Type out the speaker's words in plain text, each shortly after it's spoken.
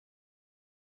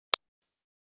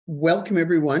Welcome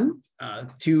everyone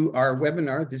to our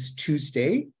webinar this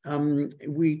Tuesday.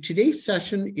 Today's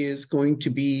session is going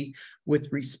to be with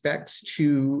respects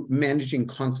to managing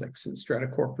conflicts in strata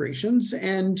corporations,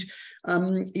 and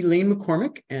Elaine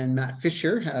McCormick and Matt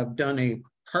Fisher have done a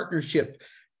partnership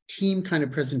team kind of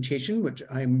presentation, which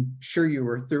I'm sure you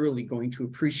are thoroughly going to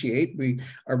appreciate. We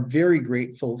are very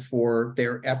grateful for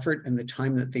their effort and the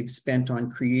time that they've spent on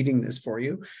creating this for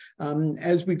you.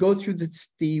 As we go through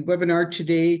the webinar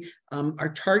today,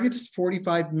 our target is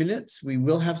 45 minutes. We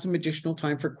will have some additional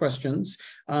time for questions.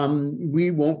 We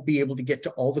won't be able to get to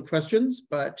all the questions,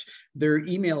 but their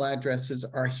email addresses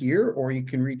are here, or you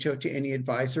can reach out to any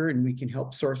advisor and we can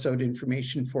help source out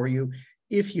information for you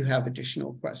if you have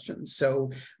additional questions.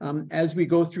 So as we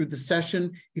go through the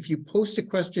session, if you post a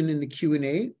question in the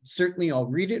Q&A, certainly I'll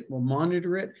read it, we'll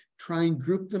monitor it, try and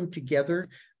group them together,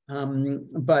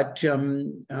 but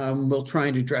we'll try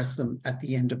and address them at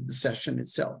the end of the session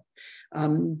itself.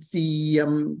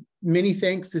 Many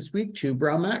thanks this week to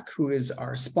Braumac, who is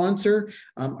our sponsor.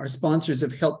 Our sponsors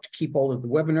have helped keep all of the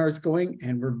webinars going,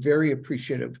 and we're very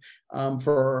appreciative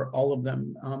for all of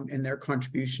them and their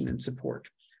contribution and support.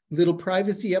 Little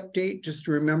privacy update, just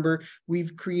to remember,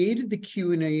 we've created the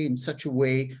Q&A in such a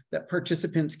way that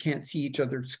participants can't see each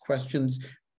other's questions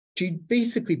to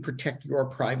basically protect your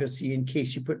privacy in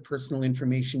case you put personal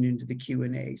information into the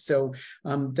Q&A. So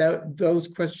those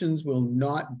questions will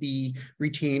not be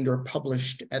retained or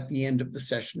published at the end of the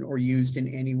session or used in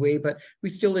any way, but we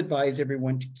still advise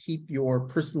everyone to keep your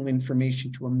personal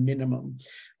information to a minimum.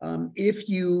 If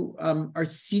you are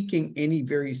seeking any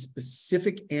very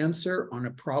specific answer on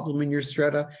a problem in your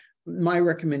strata, my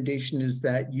recommendation is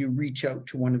that you reach out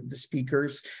to one of the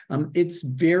speakers. It's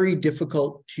very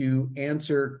difficult to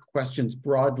answer questions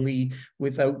broadly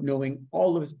without knowing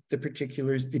all of the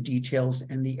particulars, the details,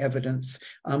 and the evidence.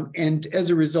 And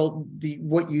as a result,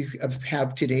 what you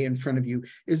have today in front of you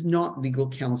is not legal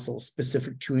counsel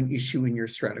specific to an issue in your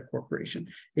strata corporation.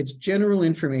 It's general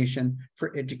information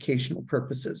for educational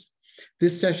purposes.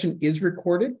 This session is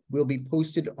recorded, will be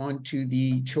posted onto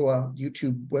the CHOA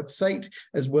YouTube website,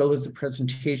 as well as the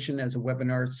presentation as a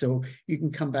webinar. So you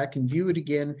can come back and view it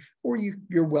again, or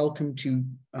you're welcome to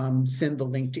send the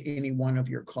link to any one of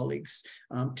your colleagues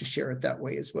to share it that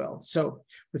way as well. So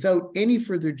without any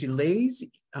further delays,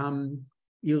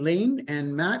 Elaine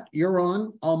and Matt, you're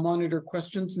on. I'll monitor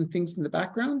questions and things in the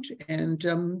background and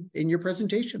in your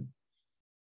presentation.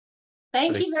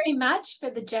 Thank you very much for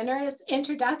the generous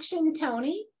introduction,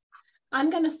 Tony. I'm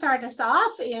going to start us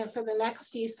off for the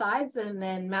next few slides, and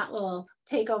then Matt will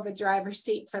take over driver's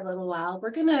seat for a little while.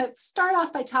 We're going to start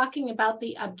off by talking about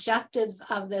the objectives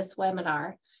of this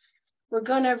webinar. We're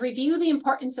going to review the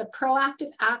importance of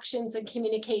proactive actions and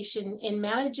communication in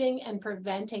managing and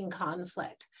preventing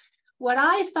conflict. What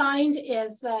I find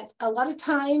is that a lot of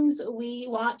times we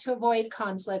want to avoid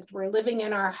conflict. We're living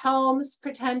in our homes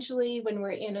potentially when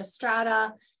we're in a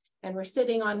strata and we're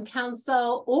sitting on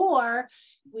council, or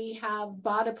we have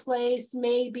bought a place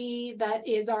maybe that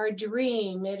is our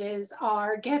dream, it is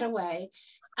our getaway.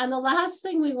 And the last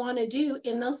thing we want to do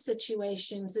in those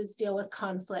situations is deal with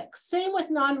conflict. Same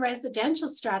with non-residential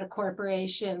strata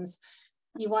corporations.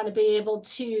 You want to be able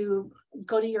to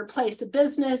go to your place of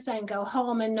business and go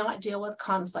home and not deal with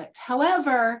conflict.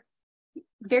 However,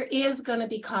 there is going to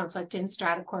be conflict in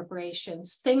strata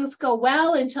corporations. Things go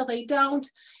well until they don't.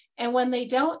 And when they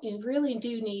don't, you really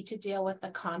do need to deal with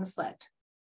the conflict.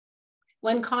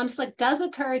 When conflict does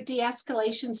occur,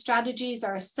 de-escalation strategies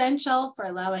are essential for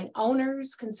allowing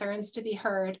owners' concerns to be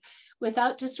heard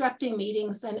without disrupting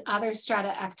meetings and other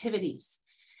strata activities.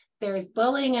 There's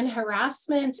bullying and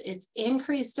harassment. It's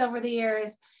increased over the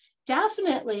years.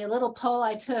 Definitely a little poll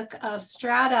I took of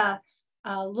strata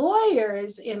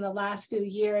lawyers in the last few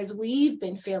years, we've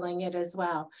been feeling it as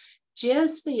well.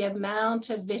 Just the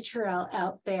amount of vitriol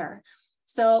out there.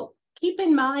 So keep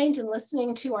in mind in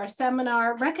listening to our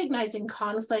seminar, recognizing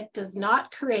conflict does not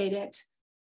create it.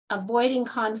 Avoiding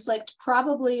conflict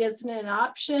probably isn't an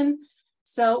option.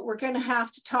 So we're going to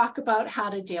have to talk about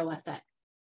how to deal with it.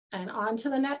 And on to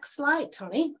the next slide,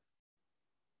 Tony.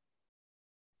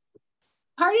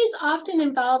 Parties often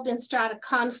involved in strata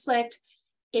conflict.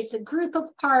 It's a group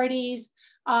of parties.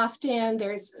 Often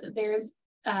there's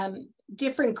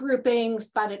different groupings,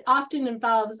 but it often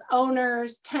involves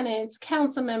owners, tenants,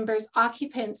 council members,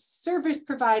 occupants, service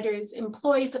providers,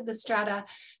 employees of the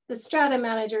strata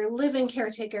manager, living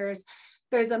caretakers.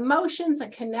 There's emotions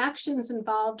and connections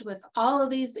involved with all of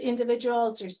these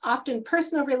individuals. There's often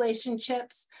personal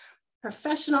relationships,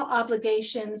 professional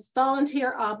obligations,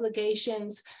 volunteer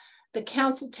obligations, the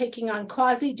council taking on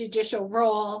quasi-judicial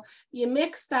role. You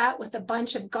mix that with a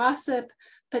bunch of gossip,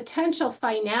 potential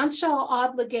financial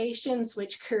obligations,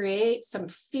 which create some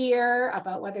fear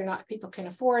about whether or not people can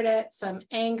afford it, some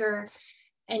anger,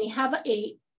 and you have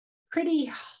a pretty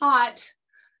hot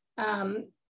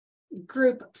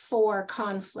group for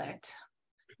conflict.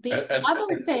 The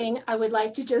other thing I would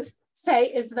like to just say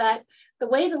is that the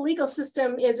way the legal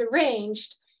system is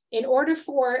arranged, in order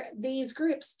for these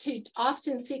groups to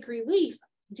often seek relief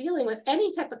dealing with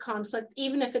any type of conflict,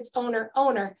 even if it's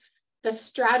owner-owner, the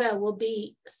strata will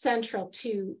be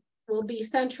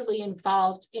centrally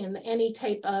involved in any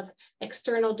type of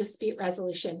external dispute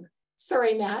resolution.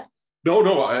 Sorry, Matt.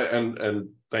 No, and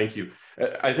thank you.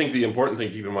 I think the important thing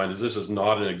to keep in mind is this is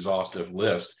not an exhaustive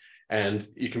list, and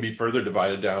it can be further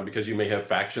divided down because you may have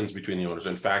factions between the owners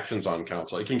and factions on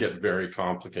council. It can get very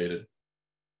complicated.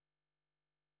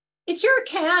 It sure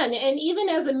can. And even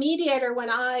as a mediator, when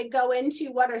I go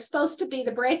into what are supposed to be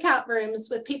the breakout rooms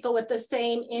with people with the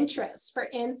same interests, for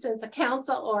instance, a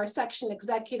council or a section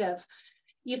executive,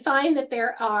 you find that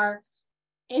there are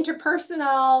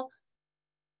interpersonal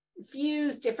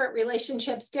views, different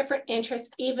relationships, different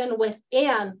interests, even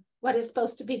within what is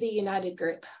supposed to be the united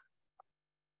group.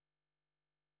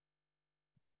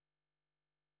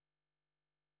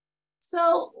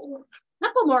 So a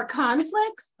couple more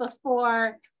conflicts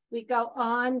before we go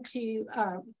on to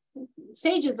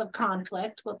stages of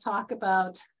conflict. We'll talk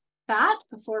about that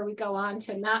before we go on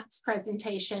to Matt's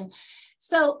presentation.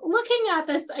 So looking at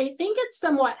this, I think it's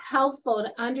somewhat helpful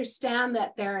to understand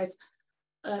that there is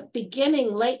a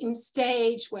beginning latent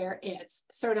stage where it's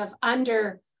sort of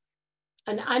under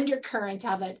an undercurrent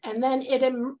of it, and then it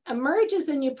emerges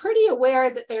and you're pretty aware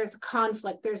that there's a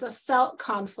conflict, there's a felt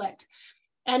conflict,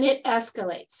 and it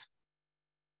escalates.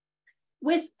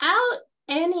 Without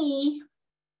any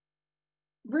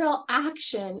real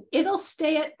action, it'll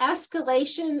stay at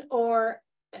escalation or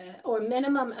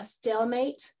minimum a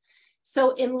stalemate.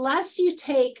 So unless you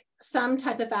take some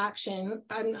type of action,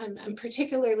 I'm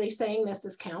particularly saying this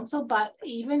as counsel, but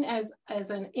even as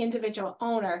an individual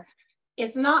owner,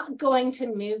 it's not going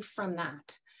to move from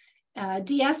that.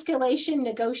 De-escalation,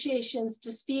 negotiations,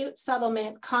 dispute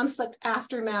settlement, conflict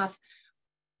aftermath,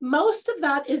 most of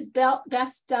that is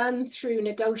best done through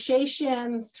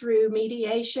negotiation, through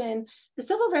mediation. The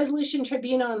Civil Resolution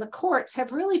Tribunal and the courts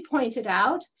have really pointed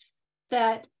out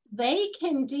that they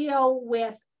can deal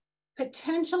with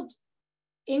potential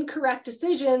incorrect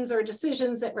decisions or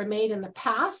decisions that were made in the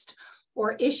past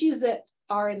or issues that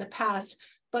are in the past.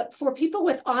 But for people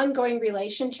with ongoing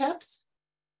relationships,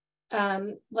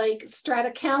 like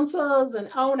strata councils and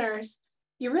owners,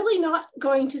 you're really not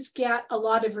going to get a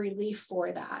lot of relief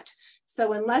for that.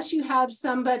 So unless you have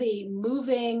somebody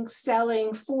moving,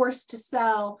 selling, forced to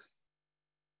sell,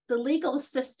 the legal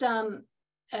system,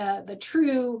 the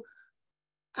true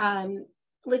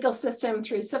legal system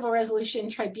through Civil Resolution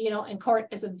Tribunal and court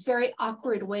is a very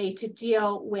awkward way to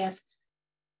deal with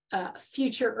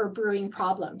future or brewing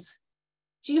problems.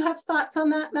 Do you have thoughts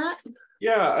on that, Matt?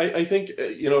 Yeah, I think,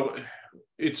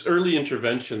 it's early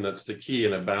intervention that's the key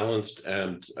in a balanced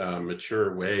and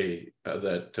mature way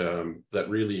that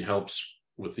really helps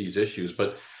with these issues.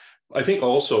 But I think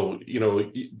also,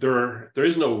 there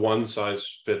is no one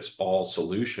size fits all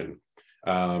solution.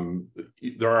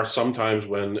 There are some times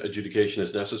when adjudication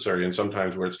is necessary and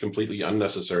sometimes where it's completely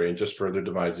unnecessary and just further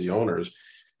divides the owners.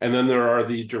 And then there are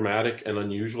the dramatic and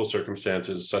unusual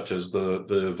circumstances such as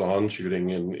the Vaughan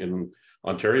shooting in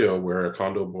Ontario, where a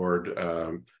condo board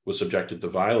was subjected to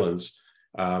violence,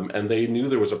 and they knew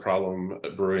there was a problem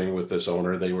brewing with this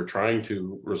owner. They were trying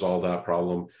to resolve that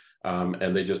problem,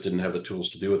 and they just didn't have the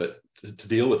tools to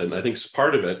deal with it. And I think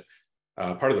part of it,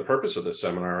 part of the purpose of this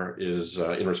seminar is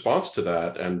in response to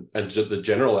that and the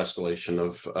general escalation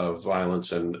of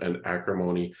violence and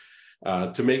acrimony,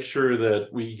 to make sure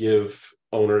that we give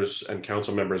owners and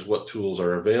council members what tools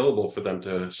are available for them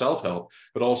to self-help,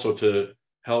 but also to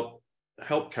help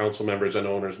council members and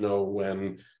owners know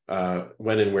when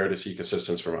and where to seek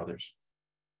assistance from others.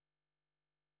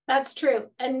 That's true.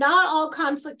 And not all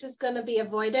conflict is going to be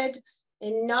avoided,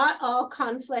 and not all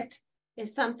conflict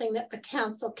is something that the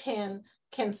council can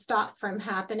stop from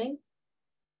happening,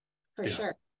 for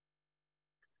sure.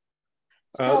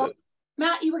 So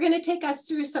Matt, you were going to take us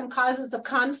through some causes of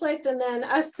conflict and then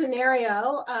a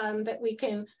scenario that we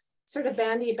can sort of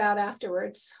bandy about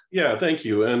afterwards. Yeah, thank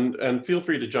you. And feel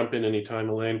free to jump in anytime,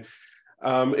 Elaine.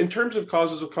 In terms of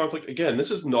causes of conflict, again,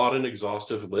 this is not an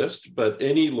exhaustive list, but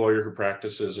any lawyer who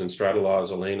practices in strata law,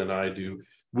 as Elaine and I do,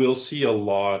 will see a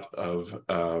lot of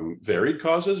varied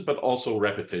causes, but also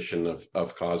repetition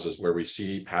of causes where we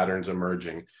see patterns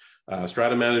emerging.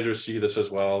 Strata managers see this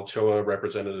as well. CHOA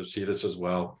representatives see this as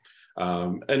well.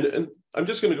 And I'm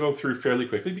just going to go through fairly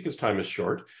quickly because time is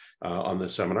short on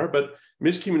this seminar, but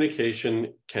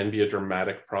miscommunication can be a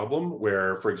dramatic problem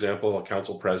where, for example, a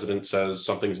council president says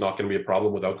something's not going to be a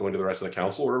problem without going to the rest of the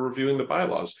council or reviewing the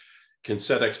bylaws, can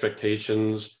set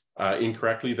expectations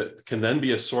incorrectly that can then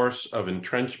be a source of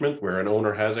entrenchment where an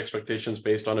owner has expectations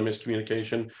based on a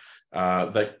miscommunication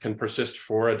that can persist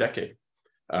for a decade.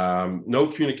 No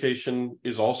communication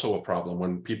is also a problem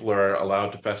when people are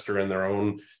allowed to fester in their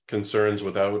own concerns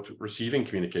without receiving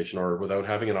communication or without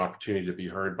having an opportunity to be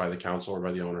heard by the council or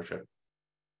by the ownership.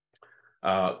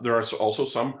 There are also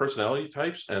some personality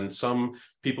types and some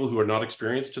people who are not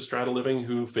experienced to strata living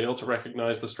who fail to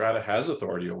recognize the strata has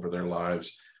authority over their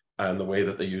lives and the way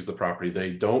that they use the property.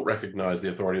 They don't recognize the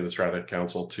authority of the strata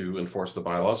council to enforce the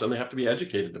bylaws, and they have to be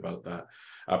educated about that.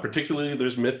 Particularly,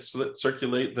 there's myths that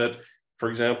circulate that, for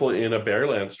example, in a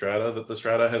bareland strata, that the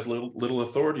strata has little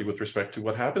authority with respect to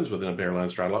what happens within a bareland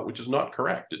strata lot, which is not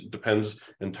correct. It depends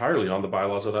entirely on the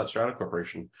bylaws of that strata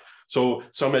corporation. So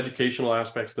some educational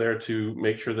aspects there to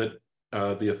make sure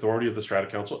that the authority of the strata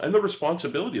council and the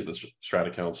responsibility of the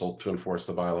strata council to enforce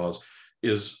the bylaws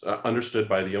is understood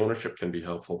by the ownership can be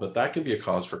helpful, but that can be a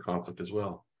cause for conflict as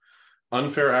well.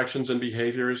 Unfair actions and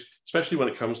behaviors, especially when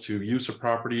it comes to use of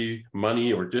property,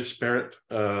 money, or disparate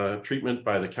treatment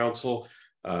by the council,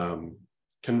 can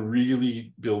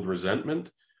really build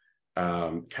resentment.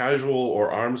 Casual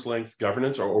or arm's length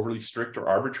governance or overly strict or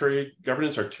arbitrary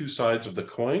governance are two sides of the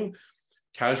coin.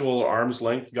 Casual or arm's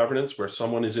length governance, where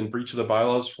someone is in breach of the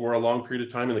bylaws for a long period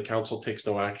of time and the council takes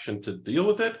no action to deal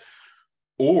with it,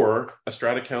 or a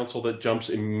strata council that jumps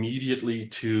immediately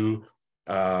to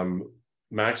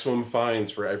maximum fines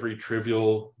for every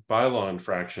trivial bylaw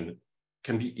infraction,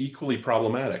 can be equally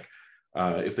problematic.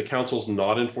 If the council's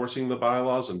not enforcing the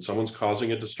bylaws and someone's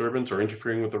causing a disturbance or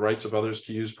interfering with the rights of others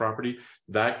to use property,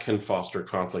 that can foster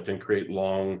conflict and create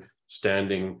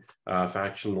long-standing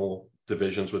factional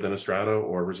divisions within a strata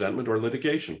or resentment or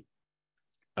litigation.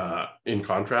 In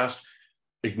contrast,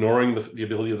 ignoring the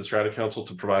ability of the strata council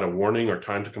to provide a warning or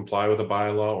time to comply with a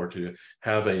bylaw or to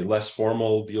have a less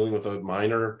formal dealing with a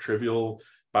minor trivial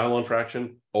bylaw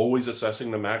infraction, always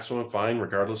assessing the maximum fine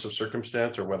regardless of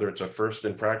circumstance or whether it's a first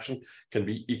infraction, can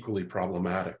be equally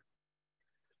problematic.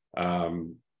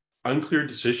 Unclear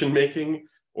decision-making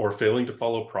or failing to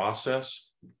follow process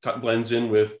blends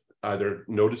in with either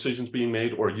no decisions being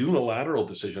made or unilateral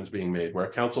decisions being made, where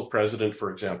a council president, for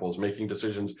example, is making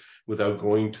decisions without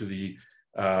going to the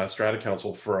strata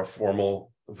council for a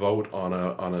formal vote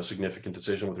on a significant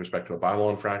decision with respect to a bylaw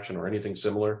infraction or anything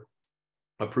similar,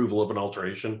 approval of an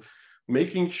alteration,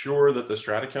 making sure that the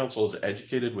strata council is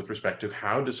educated with respect to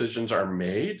how decisions are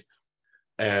made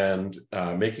and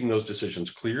making those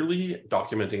decisions clearly,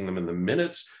 documenting them in the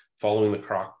minutes, following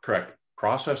the correct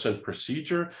process and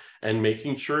procedure, and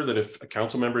making sure that if a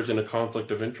council member is in a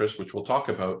conflict of interest, which we'll talk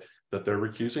about, that they're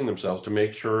recusing themselves to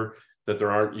make sure that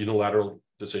there aren't unilateral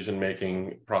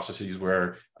decision-making processes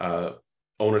where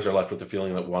owners are left with the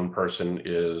feeling that one person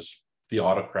is the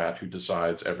autocrat who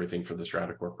decides everything for the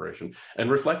strata corporation. And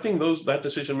reflecting that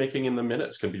decision-making in the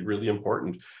minutes can be really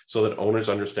important so that owners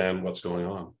understand what's going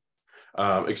on.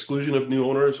 Exclusion of new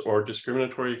owners or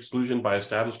discriminatory exclusion by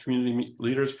established community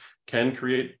leaders can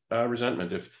create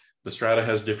resentment. If the strata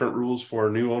has different rules for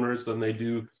new owners than they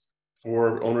do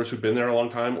for owners who've been there a long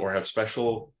time or have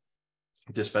special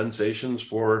dispensations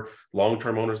for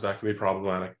long-term owners, that can be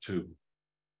problematic too.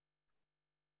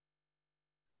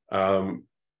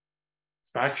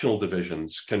 Factional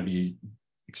divisions can be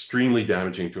extremely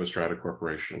damaging to a strata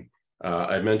corporation.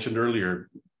 I mentioned earlier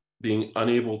being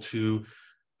unable to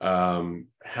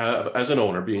as an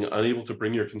owner, being unable to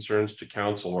bring your concerns to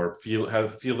council or feel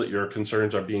that your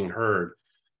concerns are being heard,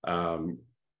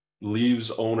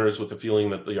 leaves owners with the feeling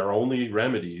that their only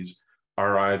remedies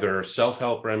are either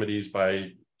self-help remedies by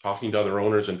talking to other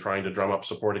owners and trying to drum up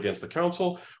support against the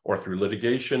council, or through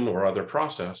litigation or other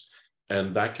process.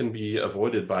 And that can be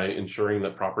avoided by ensuring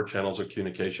that proper channels of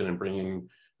communication and bringing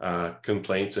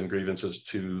complaints and grievances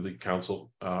to the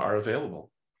council are available.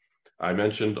 I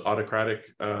mentioned autocratic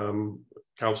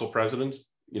council presidents,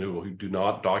 who do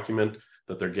not document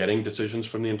that they're getting decisions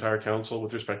from the entire council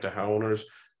with respect to how owners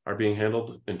are being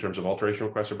handled in terms of alteration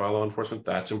requests or bylaw enforcement.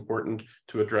 That's important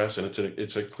to address, and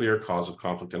it's a clear cause of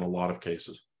conflict in a lot of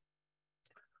cases.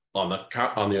 On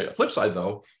the flip side,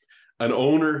 though, an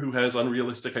owner who has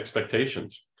unrealistic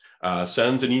expectations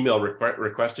sends an email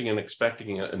requesting and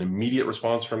expecting an immediate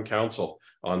response from council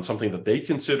on something that they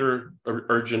consider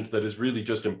urgent that is really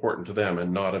just important to them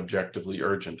and not objectively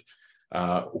urgent,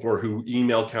 or who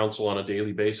email council on a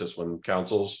daily basis when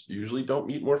councils usually don't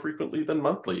meet more frequently than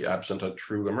monthly, absent a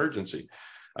true emergency.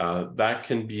 That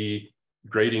can be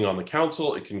grating on the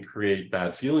council. It can create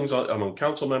bad feelings among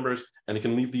council members, and it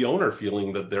can leave the owner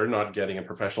feeling that they're not getting a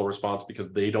professional response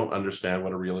because they don't understand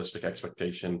what a realistic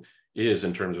expectation is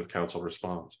in terms of council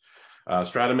response.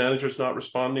 Strata managers not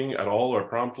responding at all or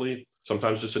promptly,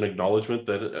 sometimes just an acknowledgement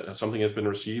that something has been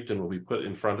received and will be put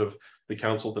in front of the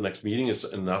council at the next meeting is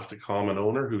enough to calm an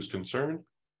owner who's concerned.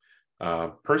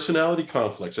 Personality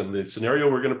conflicts, and the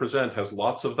scenario we're going to present has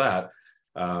lots of that,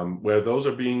 where those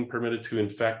are being permitted to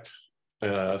infect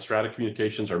strata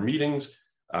communications or meetings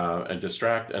and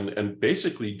distract and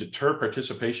basically deter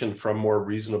participation from more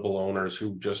reasonable owners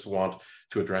who just want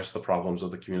to address the problems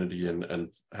of the community and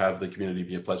have the community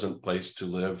be a pleasant place to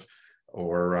live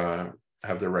or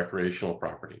have their recreational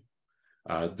property.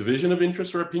 Division of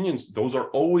interests or opinions, those are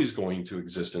always going to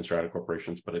exist in strata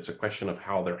corporations, but it's a question of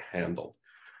how they're handled.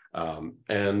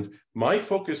 And my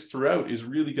focus throughout is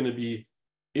really going to be,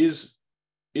 is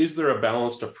there a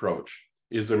balanced approach?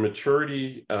 Is there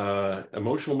maturity,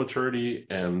 emotional maturity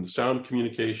and sound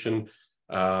communication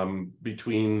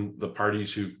between the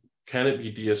parties who can it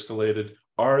be de-escalated?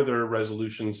 Are there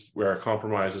resolutions where a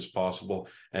compromise is possible?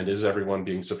 And is everyone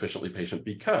being sufficiently patient?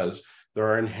 Because there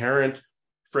are inherent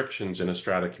frictions in a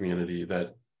strata community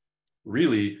that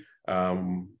really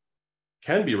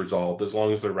can be resolved as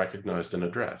long as they're recognized and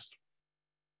addressed.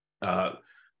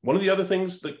 One of the other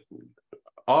things that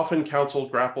often council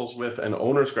grapples with and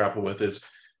owners grapple with is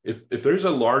if there's a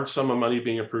large sum of money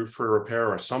being approved for a repair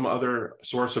or some other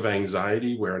source of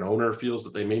anxiety where an owner feels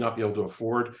that they may not be able to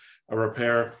afford a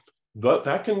repair,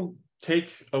 that can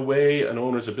take away an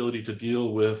owner's ability to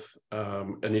deal with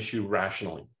an issue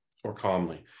rationally or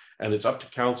calmly. And it's up to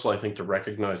council, I think, to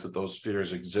recognize that those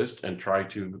fears exist and try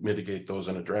to mitigate those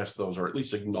and address those, or at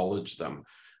least acknowledge them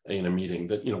in a meeting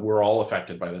that, you know, we're all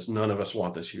affected by this. None of us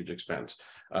want this huge expense.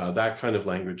 That kind of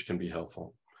language can be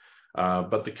helpful.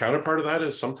 But the counterpart of that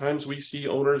is sometimes we see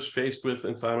owners faced with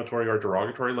inflammatory or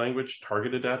derogatory language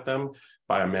targeted at them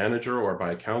by a manager or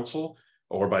by council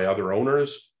or by other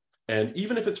owners. And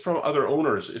even if it's from other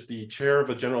owners, if the chair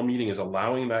of a general meeting is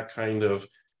allowing that kind of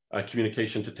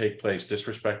communication to take place,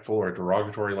 disrespectful or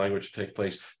derogatory language to take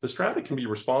place, the strata can be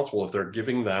responsible if they're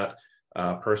giving that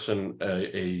person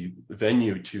a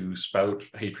venue to spout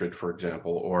hatred, for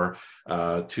example, or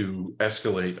to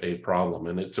escalate a problem.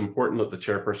 And it's important that the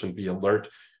chairperson be alert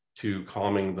to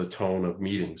calming the tone of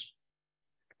meetings.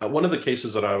 One of the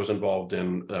cases that I was involved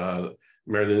in,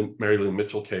 Mary Lou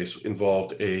Mitchell case,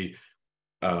 involved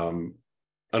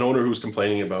an owner who was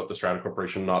complaining about the Strata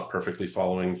Corporation not perfectly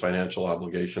following financial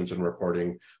obligations and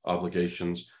reporting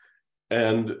obligations.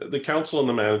 And the council and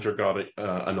the manager got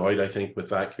annoyed, I think, with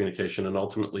that communication and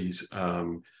ultimately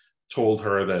told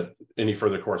her that any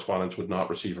further correspondence would not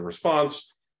receive a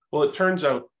response. Well, it turns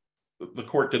out the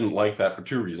court didn't like that for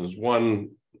two reasons.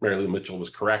 One, Mary Lou Mitchell was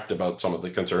correct about some of the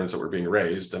concerns that were being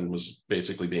raised and was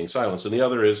basically being silenced. And the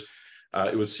other is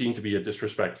it was seen to be a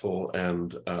disrespectful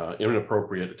and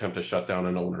inappropriate attempt to shut down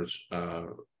an owner's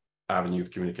avenue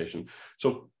of communication.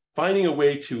 So finding a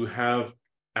way to have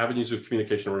avenues of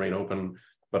communication remain open,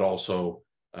 but also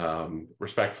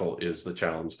respectful is the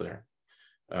challenge there.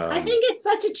 I think it's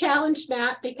such a challenge,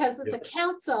 Matt, because as a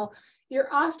council, you're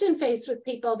often faced with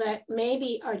people that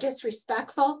maybe are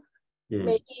disrespectful.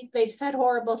 Maybe they've said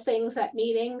horrible things at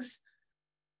meetings,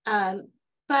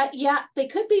 but yeah, they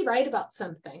could be right about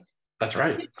something. That's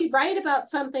right. They could be right about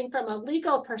something from a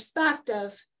legal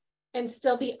perspective and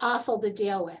still be awful to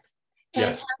deal with. And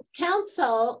as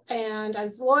counsel and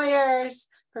as lawyers,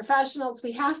 professionals,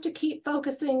 we have to keep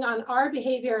focusing on our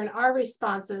behavior and our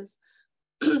responses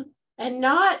and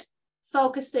not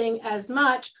focusing as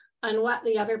much on what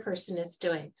the other person is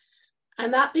doing.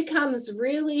 And that becomes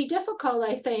really difficult,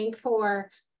 I think, for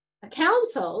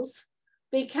councils,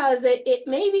 because it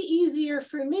may be easier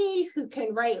for me, who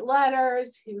can write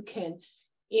letters, who can,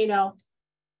 you know,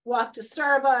 walk to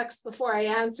Starbucks before I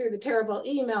answer the terrible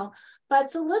email. But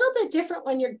it's a little bit different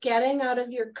when you're getting out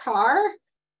of your car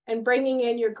and bringing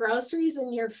in your groceries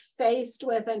and you're faced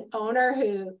with an owner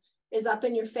who is up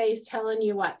in your face telling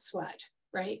you what's what,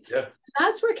 right? Yeah.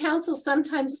 That's where councils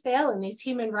sometimes fail in these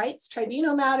human rights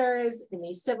tribunal matters, in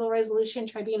these civil resolution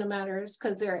tribunal matters,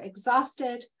 because they're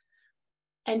exhausted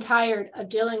and tired of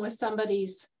dealing with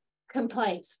somebody's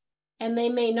complaints. And they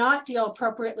may not deal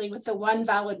appropriately with the one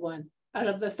valid one out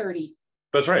of the 30.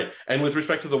 That's right. And with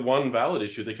respect to the one valid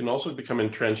issue, they can also become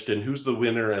entrenched in who's the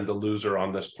winner and the loser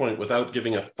on this point without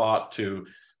giving a thought to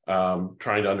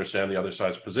trying to understand the other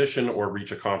side's position or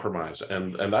reach a compromise.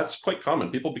 And that's quite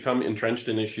common. People become entrenched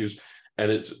in issues,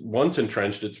 and it's once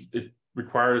entrenched, it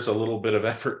requires a little bit of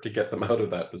effort to get them out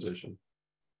of that position.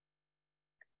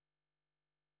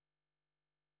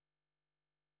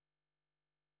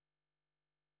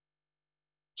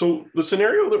 So the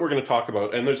scenario that we're going to talk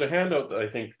about, and there's a handout that I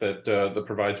think that that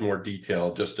provides more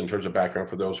detail just in terms of background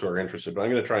for those who are interested, but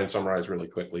I'm going to try and summarize really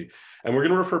quickly. And we're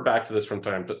going to refer back to this from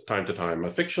time to time,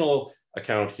 a fictional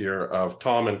account here of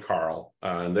Tom and Carl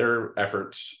and their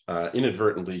efforts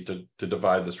inadvertently to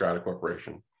divide the Strata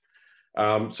Corporation.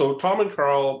 So Tom and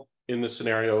Carl, in this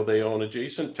scenario, they own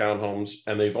adjacent townhomes,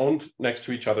 and they've owned next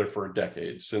to each other for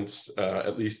decades, since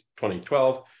at least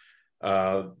 2012.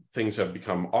 Things have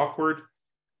become awkward.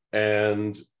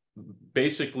 And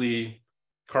basically,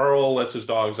 Carl lets his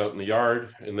dogs out in the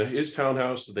yard in his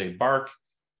townhouse. They bark.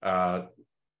 Tom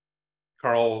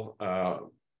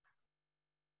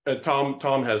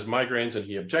has migraines and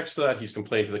he objects to that. He's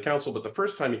complained to the council, but the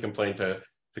first time he complained to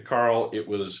Carl, it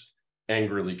was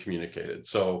angrily communicated.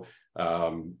 So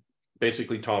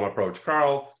basically, Tom approached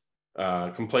Carl,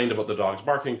 complained about the dogs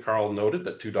barking. Carl noted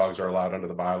that 2 dogs are allowed under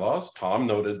the bylaws. Tom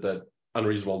noted that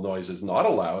unreasonable noise is not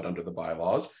allowed under the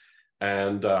bylaws,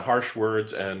 and harsh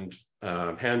words and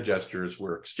hand gestures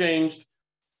were exchanged.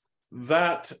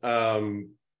 That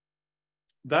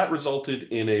resulted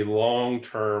in a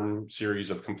long-term series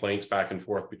of complaints back and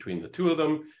forth between the 2 of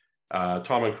them.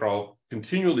 Tom and Carl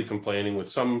continually complaining, with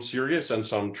some serious and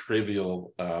some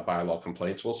trivial bylaw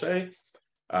complaints, we'll say,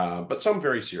 but some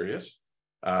very serious.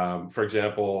 For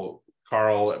example,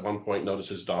 Carl at one point noticed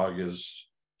his dog is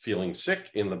feeling sick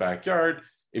in the backyard.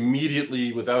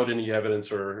 Immediately, without any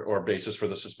evidence or basis for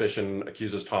the suspicion,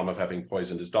 accuses Tom of having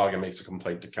poisoned his dog and makes a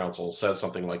complaint to council, says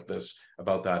something like this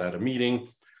about that at a meeting.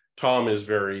 Tom is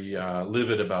very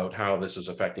livid about how this is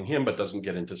affecting him, but doesn't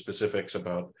get into specifics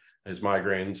about his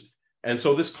migraines. And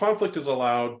so this conflict is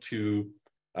allowed to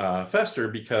fester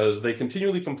because they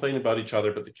continually complain about each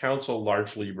other, but the council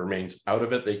largely remains out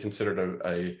of it. They consider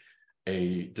it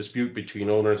a dispute between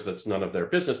owners that's none of their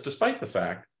business, despite the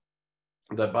fact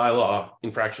that bylaw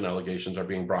infraction allegations are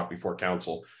being brought before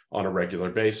council on a regular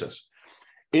basis.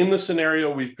 In the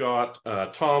scenario, we've got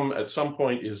Tom at some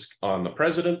point is on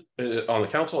the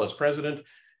council as president.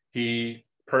 He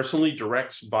personally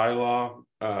directs bylaw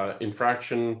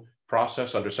infraction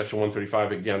process under section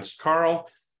 135 against Carl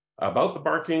about the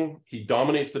barking. He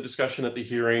dominates the discussion at the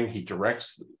hearing. He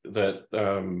directs that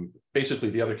basically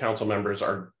the other council members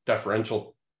are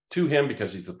deferential to him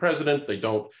because he's the president. They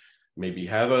don't maybe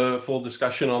have a full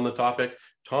discussion on the topic.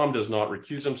 Tom does not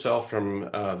recuse himself from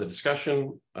the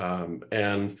discussion.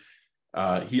 And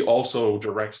he also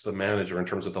directs the manager in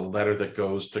terms of the letter that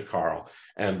goes to Carl.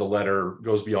 And the letter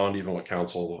goes beyond even what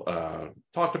council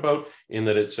talked about, in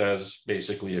that it says,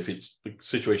 basically, if the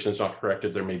situation is not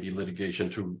corrected, there may be litigation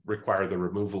to require the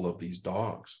removal of these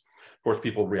dogs. Of course,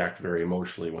 people react very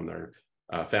emotionally when their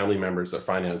family members, their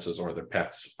finances, or their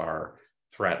pets are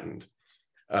threatened.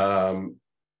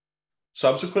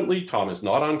 Subsequently, Tom is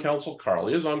not on council. Carl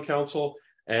is on council,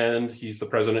 and he's the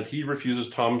president. He refuses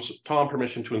Tom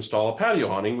permission to install a patio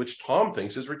awning, which Tom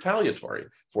thinks is retaliatory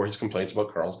for his complaints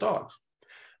about Carl's dogs.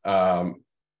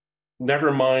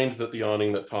 Never mind that the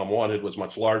awning that Tom wanted was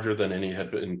much larger than any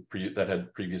that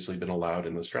had previously been allowed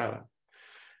in the Strata.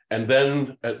 And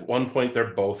then at one point,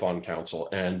 they're both on council,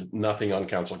 and nothing on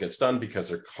council gets done because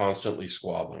they're constantly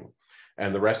squabbling.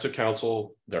 And the rest of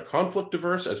council, they're conflict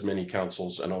diverse, as many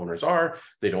councils and owners are.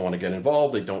 They don't want to get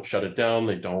involved. They don't shut it down.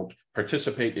 They don't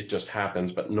participate. It just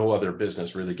happens, but no other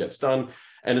business really gets done.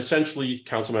 And essentially,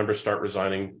 council members start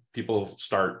resigning. People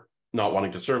start not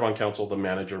wanting to serve on council. The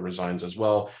manager resigns as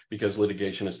well because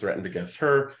litigation is threatened against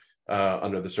her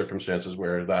under the circumstances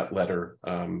where that letter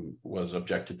was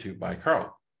objected to by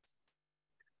Carl.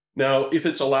 Now, if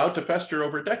it's allowed to fester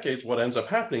over decades, what ends up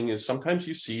happening is sometimes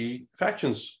you see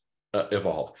factions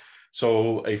evolve.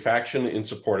 So a faction in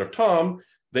support of Tom,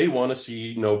 they want to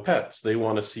see no pets. They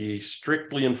want to see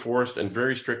strictly enforced and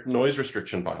very strict noise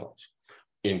restriction bylaws.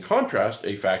 In contrast,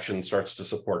 a faction starts to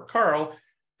support Carl,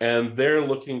 and they're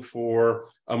looking for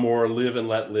a more live and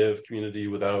let live community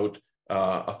without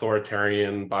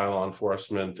authoritarian bylaw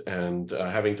enforcement and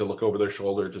having to look over their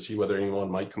shoulder to see whether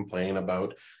anyone might complain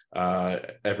about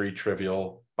every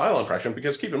trivial bylaw infraction.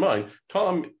 Because keep in mind,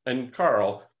 Tom and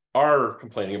Carl are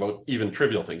complaining about even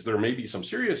trivial things. There may be some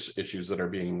serious issues that are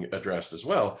being addressed as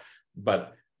well,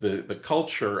 but the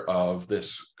culture of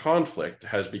this conflict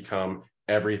has become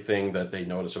everything that they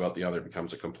notice about the other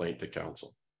becomes a complaint to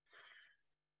council.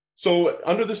 So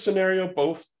under this scenario,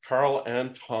 both Carl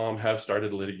and Tom have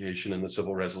started litigation in the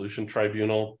Civil Resolution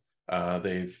Tribunal.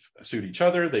 They've sued each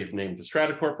other. They've named the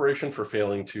Strata Corporation for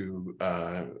failing to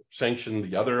sanction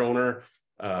the other owner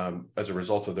as a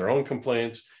result of their own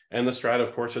complaints. And the Strata,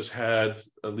 of course, has had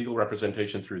a legal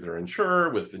representation through their insurer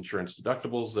with insurance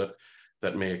deductibles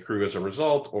that may accrue as a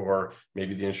result, or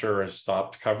maybe the insurer has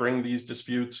stopped covering these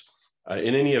disputes.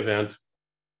 In any event,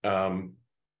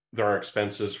 there are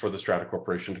expenses for the Strata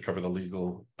Corporation to cover the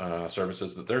legal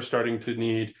services that they're starting to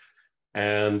need.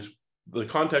 And the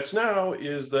context now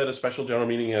is that a special general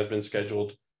meeting has been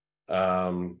scheduled.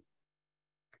 A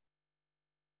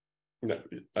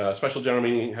special general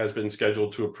meeting has been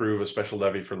scheduled to approve a special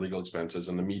levy for legal expenses,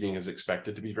 and the meeting is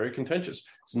expected to be very contentious.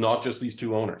 It's not just these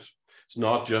two owners. It's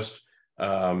not just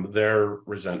their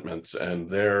resentments and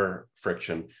their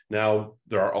friction. Now,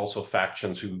 there are also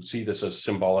factions who see this as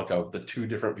symbolic of the two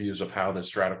different views of how the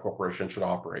Strata Corporation should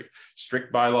operate: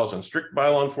 strict bylaws and strict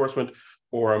bylaw enforcement,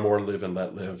 or a more live and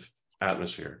let live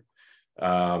atmosphere.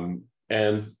 And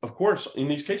of course, in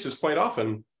these cases, quite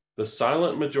often, the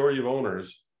silent majority of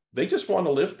owners, they just want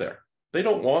to live there. They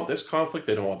don't want this conflict.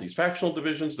 They don't want these factional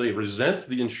divisions. They resent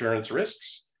the insurance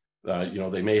risks.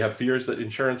 They may have fears that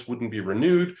insurance wouldn't be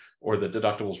renewed, or that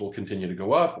deductibles will continue to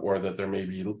go up, or that there may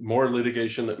be more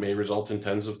litigation that may result in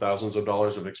tens of thousands of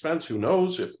dollars of expense. Who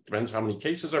knows? It depends how many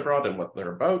cases are brought and what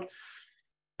they're about.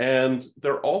 And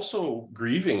they're also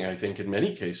grieving, I think, in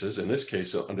many cases, in this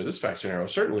case, under this fact scenario,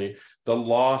 certainly, the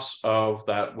loss of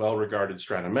that well-regarded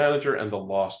Strata manager and the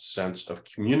lost sense of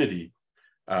community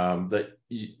that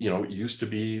used to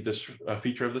be this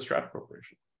feature of the Strata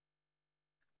Corporation.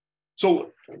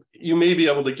 So you may be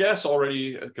able to guess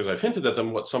already, because I've hinted at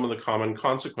them, what some of the common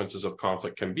consequences of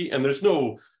conflict can be. And there's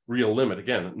no real limit.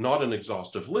 Again, not an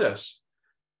exhaustive list,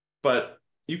 but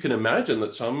you can imagine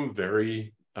that some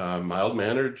very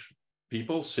mild-mannered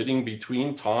people sitting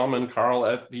between Tom and Carl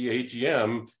at the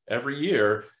AGM every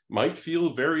year might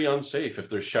feel very unsafe if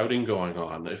there's shouting going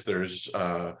on, if there's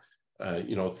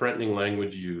threatening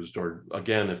language used, or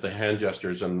again, if the hand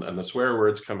gestures and the swear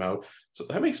words come out. So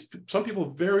that makes some people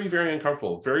very, very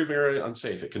uncomfortable, very, very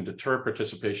unsafe. It can deter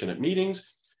participation at meetings.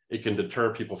 It can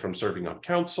deter people from serving on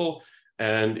council,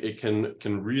 and it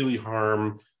can really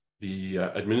harm the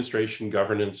administration,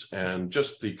 governance, and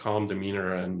just the calm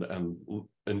demeanor and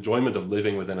enjoyment of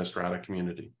living within a Strata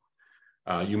community.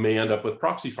 You may end up with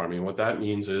proxy farming. What that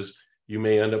means is you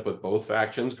may end up with both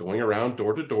factions going around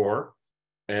door to door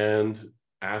and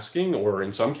asking, or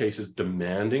in some cases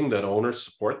demanding, that owners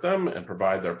support them and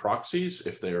provide their proxies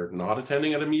if they're not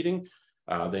attending at a meeting.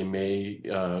 They may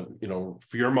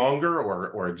fearmonger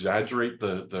or exaggerate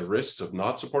the risks of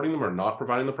not supporting them or not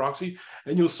providing the proxy.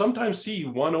 And you'll sometimes see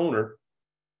one owner,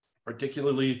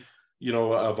 particularly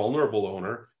a vulnerable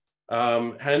owner,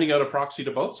 handing out a proxy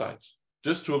to both sides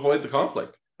just to avoid the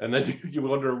conflict. And then you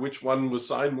wonder which one was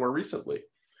signed more recently.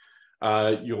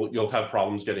 You'll have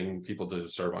problems getting people to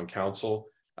serve on council.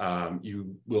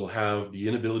 You will have the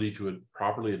inability to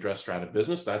properly address Strata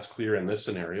business. That's clear in this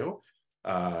scenario,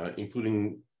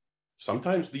 including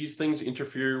sometimes these things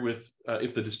interfere with,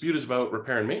 if the dispute is about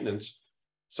repair and maintenance,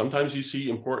 sometimes you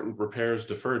see important repairs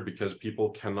deferred because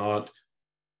people cannot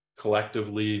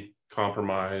collectively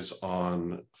compromise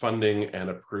on funding and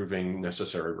approving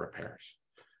necessary repairs.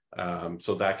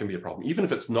 So that can be a problem. Even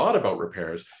if it's not about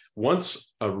repairs,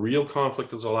 once a real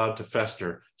conflict is allowed to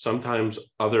fester, sometimes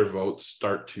other votes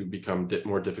start to become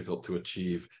more difficult to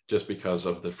achieve just because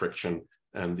of the friction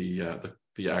and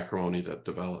the acrimony that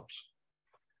develops.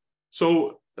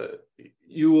 So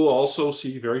you will also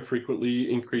see very frequently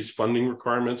increased funding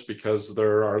requirements because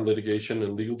there are litigation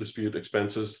and legal dispute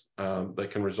expenses that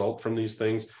can result from these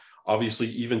things. Obviously,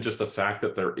 even just the fact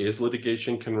that there is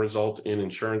litigation can result in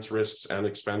insurance risks and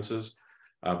expenses,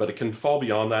 but it can fall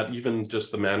beyond that. Even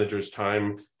just the manager's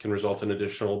time can result in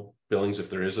additional billings if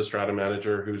there is a Strata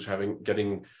manager who's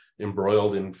getting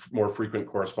embroiled in more frequent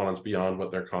correspondence beyond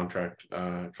what their contract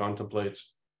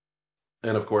contemplates.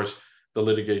 And of course, the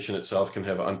litigation itself can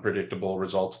have unpredictable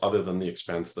results other than the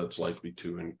expense that's likely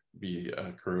to be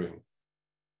accruing.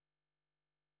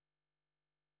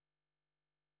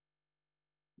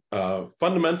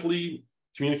 Fundamentally,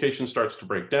 communication starts to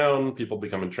break down. People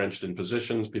become entrenched in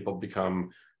positions. People become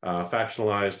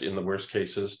factionalized in the worst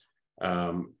cases.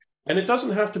 And it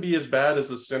doesn't have to be as bad as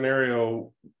the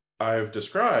scenario I've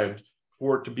described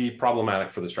for it to be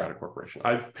problematic for the Strata Corporation.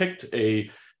 I've picked a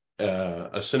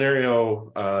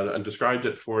scenario and described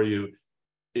it for you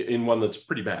in one that's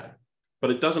pretty bad, but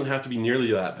it doesn't have to be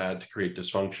nearly that bad to create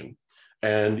dysfunction.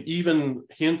 And even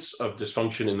hints of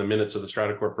dysfunction in the minutes of the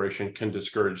Strata Corporation can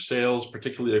discourage sales,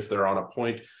 particularly if they're on a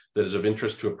point that is of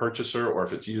interest to a purchaser, or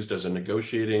if it's used as a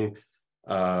negotiating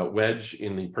wedge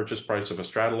in the purchase price of a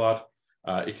Strata lot.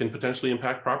 It can potentially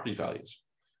impact property values.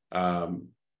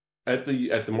 At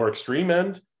the more extreme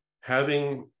end,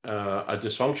 having a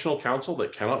dysfunctional council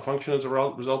that cannot function as a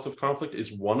result of conflict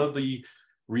is one of the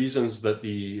reasons that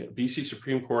the BC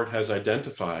Supreme Court has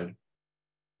identified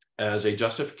as a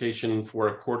justification for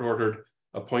a court-ordered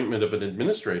appointment of an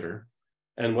administrator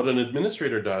And what an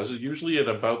administrator does is usually at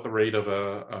about the rate of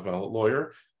a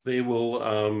lawyer, they will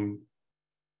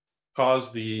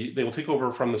they will take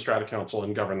over from the Strata Council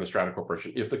and govern the Strata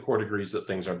Corporation if the court agrees that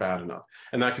things are bad enough.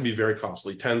 And that can be very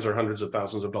costly, tens or hundreds of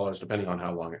thousands of dollars, depending on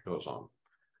how long it goes on.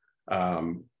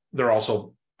 There are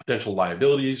also potential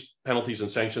liabilities, penalties,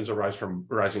 and sanctions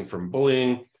arising from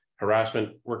bullying,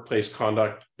 harassment, workplace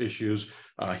conduct issues,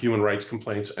 human rights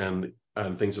complaints, and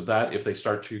things of that if they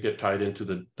start to get tied into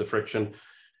the friction.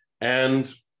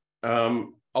 And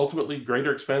ultimately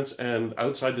greater expense and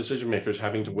outside decision makers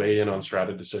having to weigh in on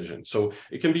Strata decisions. So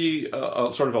it can be a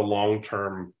sort of a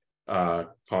long-term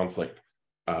conflict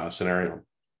scenario.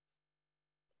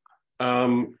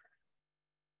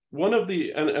 One of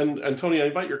the, and Tony, I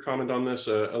invite your comment on this,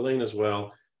 Elaine as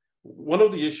well. One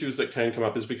of the issues that can come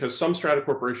up is because some Strata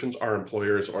corporations are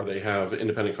employers, or they have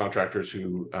independent contractors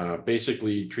who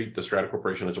basically treat the Strata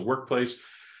corporation as a workplace.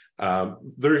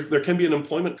 There can be an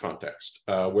employment context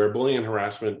where bullying and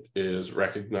harassment is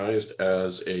recognized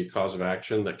as a cause of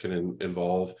action that can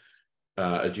involve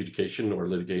adjudication or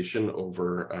litigation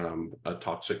over a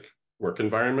toxic work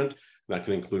environment. That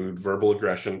can include verbal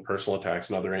aggression, personal attacks,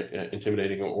 and other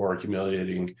intimidating or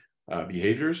humiliating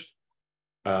behaviors.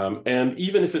 And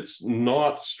even if it's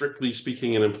not strictly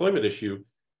speaking an employment issue,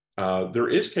 there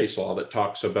is case law that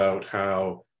talks about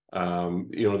how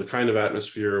the kind of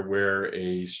atmosphere where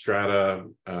a strata,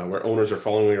 where owners are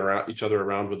following each other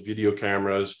around with video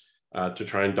cameras to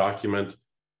try and document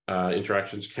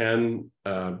interactions can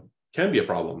be a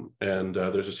problem. And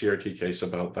there's a CRT case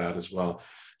about that as well.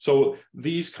 So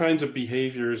these kinds of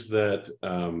behaviors that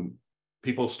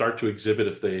people start to exhibit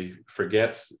if they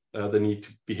forget the need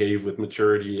to behave with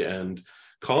maturity and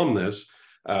calmness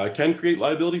can create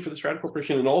liability for the Strata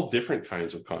Corporation in all different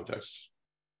kinds of contexts.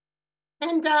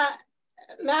 And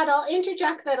Matt, I'll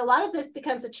interject that a lot of this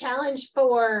becomes a challenge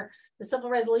for the Civil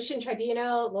Resolution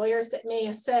Tribunal, lawyers that may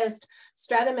assist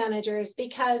strata managers,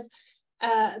 because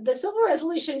the Civil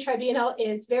Resolution Tribunal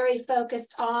is very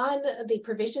focused on the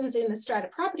provisions in the Strata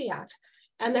Property Act,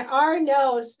 and there are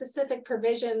no specific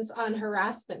provisions on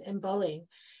harassment and bullying.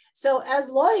 So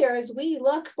as lawyers, we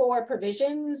look for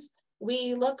provisions,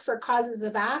 we look for causes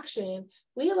of action,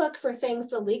 we look for things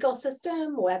the legal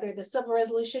system, whether the Civil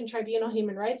Resolution Tribunal,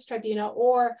 Human Rights Tribunal,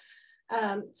 or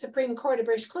Supreme Court of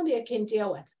British Columbia can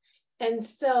deal with. And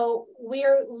so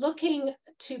we're looking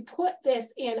to put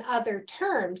this in other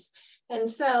terms. And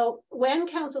so when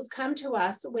councils come to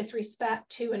us with respect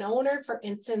to an owner, for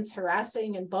instance,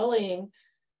 harassing and bullying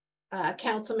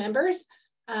council members,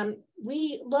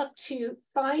 we look to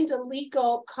find a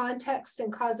legal context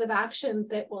and cause of action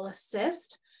that will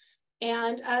assist.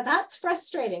 And that's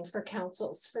frustrating for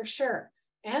councils, for sure,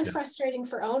 and frustrating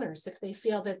for owners if they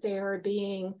feel that they are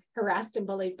being harassed and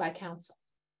bullied by council.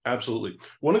 Absolutely.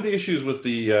 One of the issues with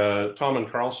the Tom and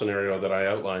Carl scenario that I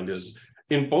outlined is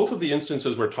in both of the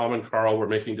instances where Tom and Carl were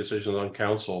making decisions on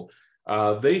council,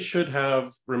 they should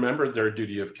have remembered their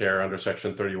duty of care under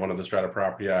Section 31 of the Strata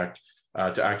Property Act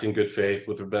to act in good faith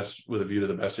with a view to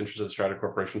the best interest of the Strata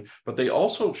Corporation. But they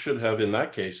also should have, in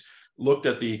that case, looked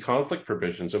at the conflict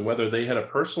provisions and whether they had a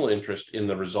personal interest in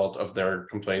the result of their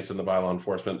complaints and the bylaw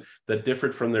enforcement that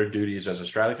differed from their duties as a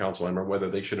Strata Council member, whether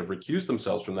they should have recused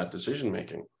themselves from that decision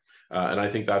making. And I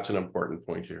think that's an important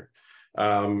point here.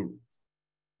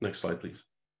 Next slide, please.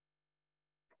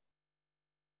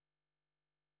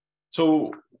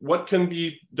 So what can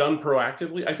be done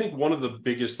proactively? I think one of the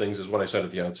biggest things is what I said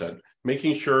at the outset,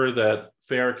 making sure that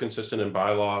fair, consistent, and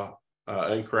bylaw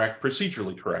and correct,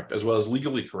 procedurally correct, as well as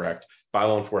legally correct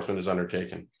bylaw enforcement is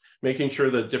undertaken. Making sure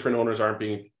that different owners aren't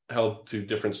being held to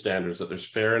different standards, that there's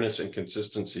fairness and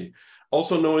consistency.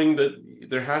 Also knowing that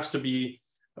there has to be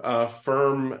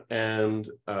firm and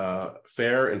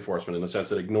fair enforcement in the sense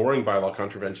that ignoring bylaw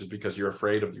contraventions because you're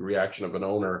afraid of the reaction of an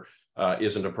owner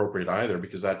isn't appropriate either,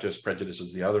 because that just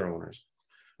prejudices the other owners.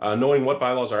 Knowing what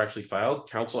bylaws are actually filed,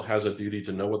 council has a duty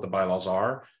to know what the bylaws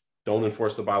are. Don't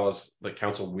enforce the bylaws that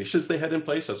council wishes they had in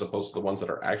place as opposed to the ones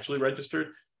that are actually registered.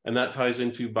 And that ties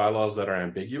into bylaws that are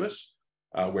ambiguous,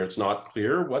 where it's not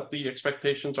clear what the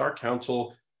expectations are.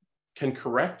 Council can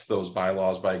correct those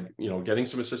bylaws by getting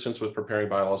some assistance with preparing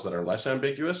bylaws that are less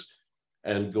ambiguous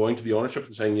and going to the ownership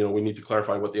and saying, we need to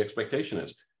clarify what the expectation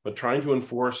is. But trying to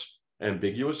enforce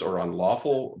ambiguous or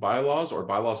unlawful bylaws or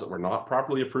bylaws that were not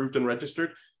properly approved and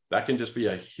registered, that can just be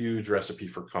a huge recipe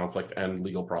for conflict and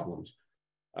legal problems.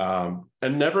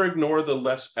 And never ignore the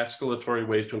less escalatory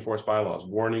ways to enforce bylaws.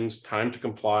 Warnings, time to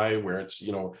comply, where it's,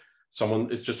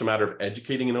 it's just a matter of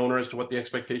educating an owner as to what the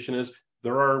expectation is.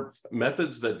 There are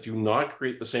methods that do not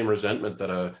create the same resentment that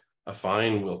a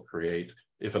fine will create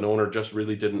if an owner just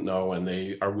really didn't know and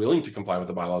they are willing to comply with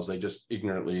the bylaws, they just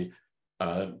ignorantly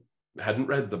hadn't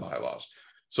read the bylaws.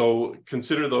 So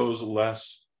consider those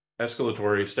less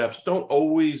escalatory steps. Don't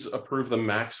always approve the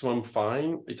maximum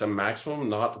fine. It's a maximum,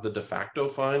 not the de facto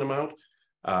fine amount.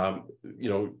 You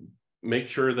know, make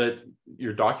sure that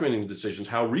you're documenting the decisions,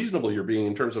 how reasonable you're being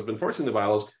in terms of enforcing the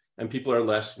bylaws, and people are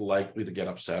less likely to get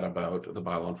upset about the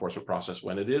bylaw enforcement process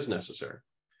when it is necessary.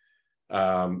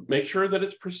 Make sure that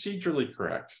it's procedurally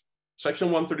correct. Section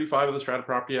 135 of the Strata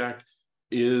Property Act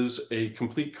is a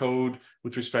complete code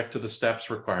with respect to the steps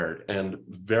required, and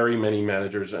very many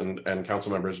managers and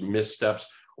council members miss steps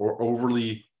or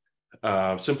overly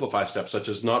simplify steps, such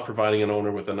as not providing an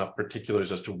owner with enough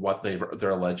particulars as to what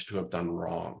they're alleged to have done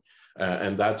wrong.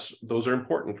 And those are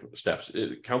important steps.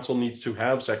 Council needs to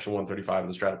have Section 135 of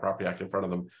the Strata Property Act in front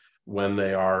of them when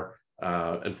they are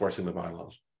enforcing the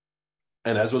bylaws.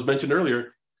 And as was mentioned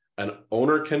earlier, an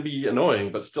owner can be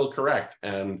annoying but still correct,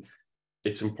 and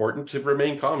it's important to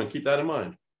remain calm and keep that in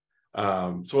mind.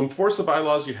 So enforce the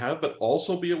bylaws you have, but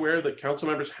also be aware that council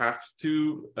members have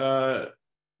to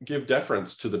give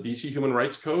deference to the BC Human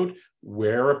Rights Code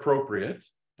where appropriate,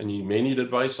 and you may need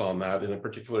advice on that in a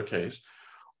particular case,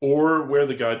 or where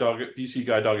the BC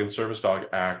Guide Dog and Service Dog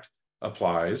Act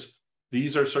applies.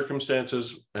 These are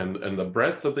circumstances and the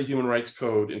breadth of the Human Rights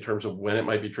Code in terms of when it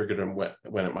might be triggered and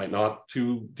when it might not.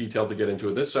 Too detailed to get into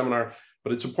at this seminar,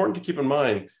 but it's important to keep in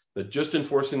mind that just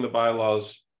enforcing the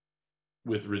bylaws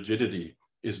with rigidity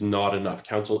is not enough.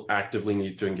 Council actively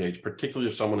needs to engage, particularly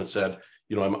if someone has said,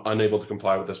 you know, I'm unable to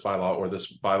comply with this bylaw, or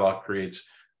this bylaw creates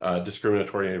a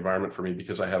discriminatory environment for me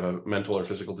because I have a mental or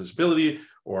physical disability,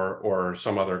 or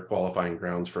some other qualifying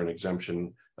grounds for an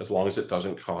exemption, as long as it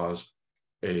doesn't cause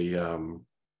an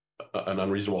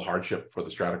unreasonable hardship for the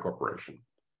Strata Corporation.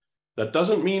 That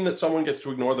doesn't mean that someone gets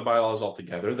to ignore the bylaws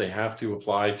altogether. They have to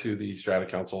apply to the Strata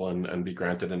Council and be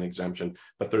granted an exemption,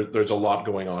 but there's a lot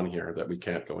going on here that we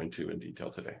can't go into in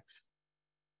detail today.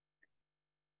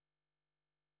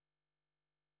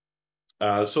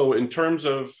 So in terms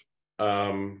of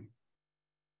other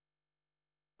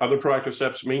proactive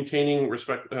steps, maintaining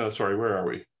respect, sorry, where are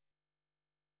we?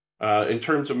 In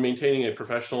terms of maintaining a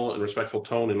professional and respectful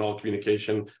tone in all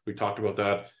communication, we talked about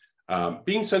that.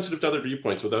 Being sensitive to other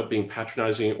viewpoints without being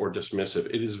patronizing or dismissive.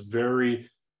 It is very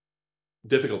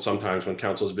difficult sometimes when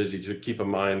council is busy to keep in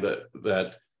mind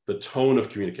that the tone of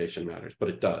communication matters, but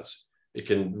it does. It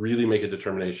can really make a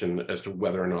determination as to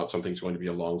whether or not something's going to be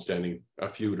a long-standing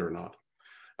feud or not.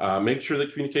 Make sure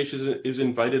that communication is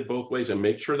invited both ways, and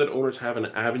make sure that owners have an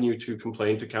avenue to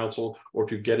complain to council or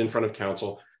to get in front of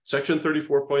council. Section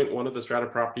 34.1 of the Strata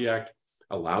Property Act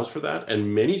allows for that,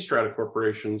 and many strata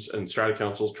corporations and strata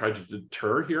councils try to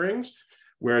deter hearings,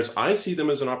 whereas I see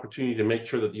them as an opportunity to make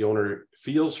sure that the owner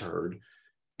feels heard,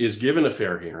 is given a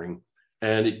fair hearing,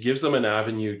 and it gives them an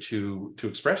avenue to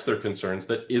express their concerns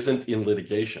that isn't in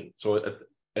litigation. So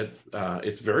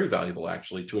it's very valuable,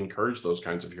 actually, to encourage those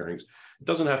kinds of hearings. It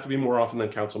doesn't have to be more often than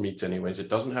council meets anyways. It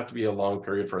doesn't have to be a long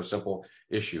period for a simple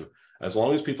issue, as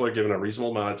long as people are given a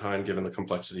reasonable amount of time, given the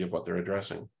complexity of what they're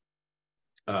addressing.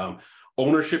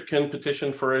 Ownership can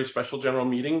petition for a special general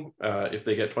meeting if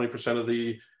they get 20% of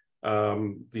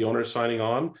the owners signing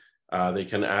on. They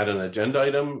can add an agenda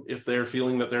item if they're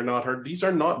feeling that they're not heard. These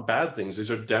are not bad things.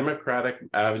 These are democratic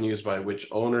avenues by which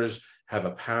owners have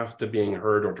a path to being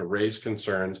heard or to raise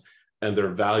concerns, and they're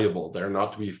valuable. They're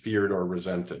not to be feared or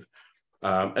resented.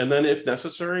 And then if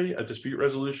necessary, a dispute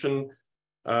resolution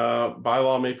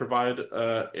bylaw may provide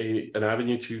an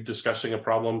avenue to discussing a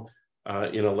problem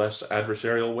in a less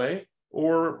adversarial way,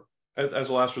 or as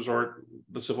a last resort,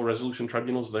 the Civil Resolution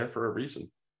Tribunal is there for a reason.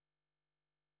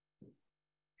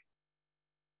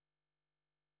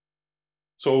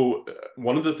 So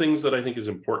one of the things that I think is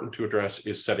important to address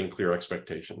is setting clear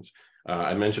expectations.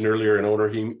 I mentioned earlier, an owner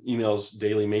who emails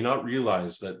daily may not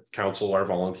realize that council are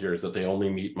volunteers, that they only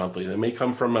meet monthly. They may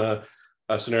come from a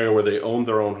scenario where they own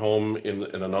their own home in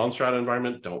a non-strata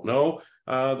environment, don't know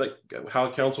how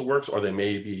council works, or they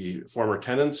may be former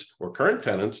tenants or current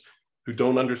tenants who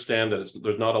don't understand that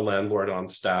there's not a landlord on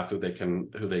staff who they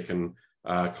can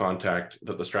contact,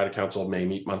 that the Strata Council may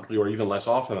meet monthly or even less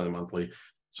often than monthly.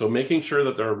 So making sure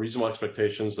that there are reasonable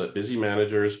expectations, that busy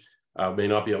managers may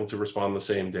not be able to respond the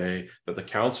same day, that the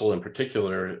council in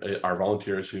particular are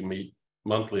volunteers who meet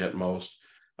monthly at most,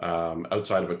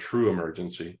 outside of a true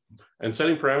emergency. And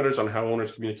setting parameters on how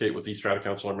owners communicate with the Strata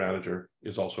Council or manager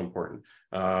is also important.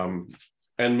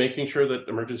 And making sure that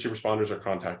emergency responders are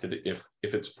contacted if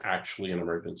it's actually an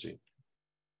emergency.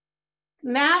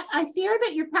 Matt, I fear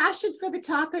that your passion for the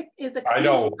topic is exceeding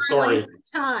I know, sorry.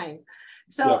 time.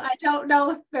 So yep. I don't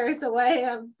know if there's a way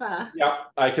of yeah,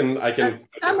 I can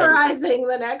summarizing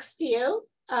the next few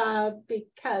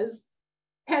because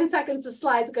 10 seconds of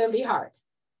slides is going to be hard.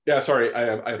 Yeah, sorry, I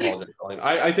apologize, Colleen.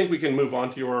 I think we can move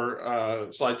on to your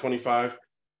slide 25.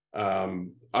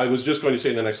 I was just going to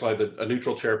say in the next slide that a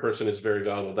neutral chairperson is very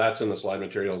valuable. That's in the slide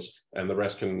materials, and the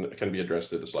rest can be addressed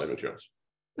through the slide materials.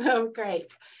 Oh,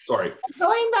 great. Sorry.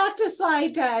 Going back to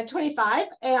slide 25,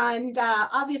 and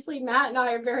obviously Matt and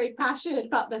I are very passionate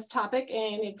about this topic,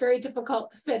 and it's very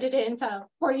difficult to fit it into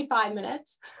 45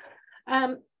 minutes.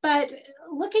 But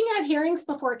looking at hearings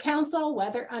before council,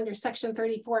 whether under section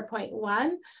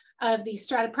 34.1 of the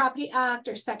Strata Property Act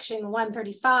or section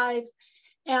 135,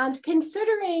 and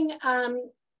considering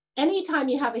anytime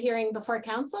you have a hearing before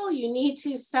council, you need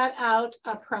to set out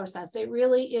a process. It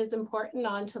really is important,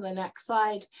 on to the next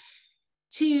slide,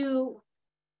 to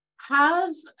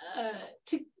have,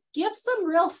 to give some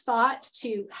real thought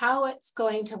to how it's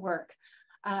going to work.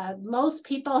 Most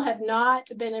people have not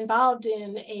been involved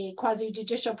in a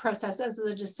quasi-judicial process as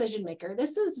the decision maker.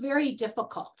 This is very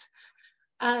difficult.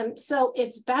 So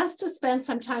it's best to spend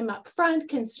some time up front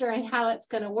considering how it's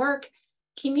going to work,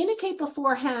 communicate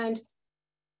beforehand,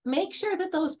 make sure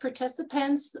that those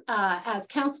participants as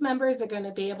council members are going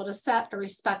to be able to set a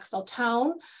respectful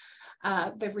tone.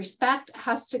 The respect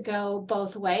has to go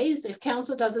both ways. If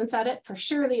council doesn't set it, for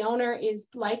sure the owner is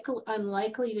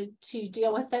unlikely to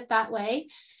deal with it that way.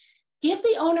 Give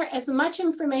the owner as much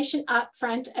information up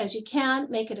front as you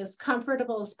can, make it as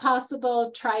comfortable as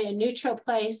possible, try a neutral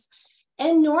place,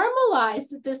 and normalize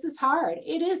that this is hard.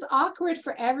 It is awkward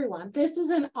for everyone. This is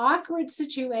an awkward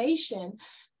situation,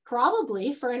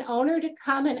 probably for an owner to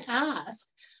come and ask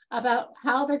about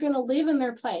how they're going to live in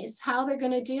their place, how they're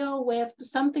going to deal with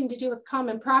something to do with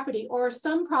common property or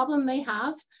some problem they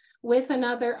have with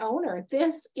another owner.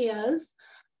 This is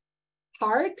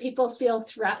hard. People feel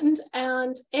threatened,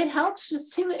 and it helps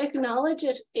just to acknowledge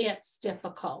it's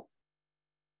difficult.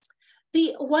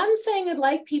 The one thing I'd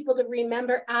like people to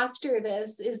remember after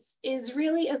this is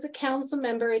really, as a council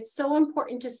member, it's so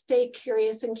important to stay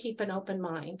curious and keep an open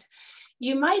mind.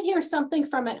 You might hear something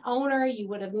from an owner you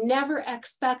would have never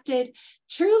expected.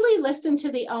 Truly listen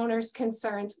to the owner's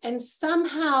concerns and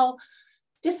somehow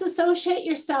disassociate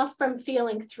yourself from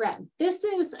feeling threatened. This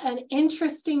is an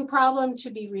interesting problem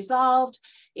to be resolved.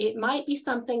 It might be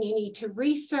something you need to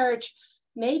research.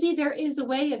 Maybe there is a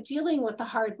way of dealing with the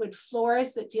hardwood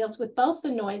floors that deals with both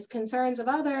the noise concerns of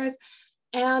others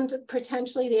and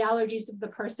potentially the allergies of the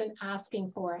person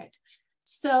asking for it.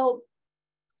 So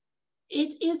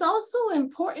it is also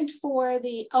important for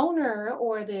the owner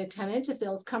or the tenant to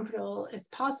feel as comfortable as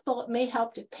possible. It may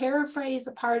help to paraphrase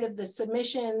a part of the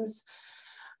submissions.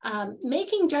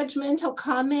 Making judgmental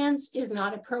comments is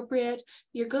not appropriate.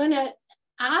 You're going to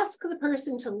ask the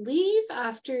person to leave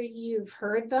after you've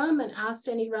heard them and asked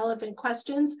any relevant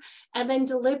questions, and then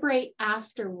deliberate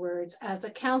afterwards as a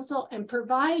council and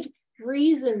provide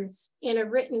reasons in a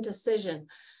written decision.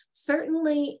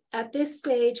 Certainly at this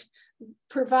stage,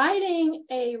 providing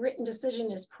a written decision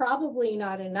is probably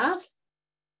not enough.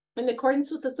 In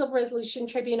accordance with the Civil Resolution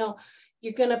Tribunal,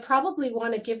 you're going to probably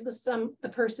want to give the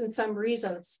person some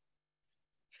reasons.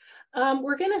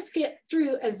 We're going to skip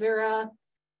through Azura,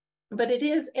 but it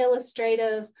is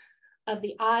illustrative of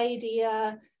the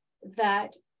idea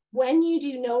that when you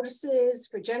do notices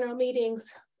for general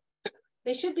meetings,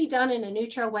 they should be done in a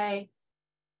neutral way.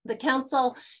 The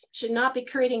council should not be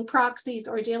creating proxies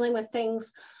or dealing with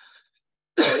things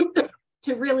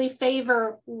to really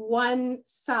favor one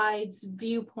side's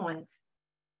viewpoint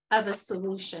of a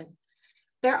solution.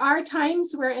 There are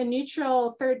times where a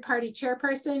neutral third-party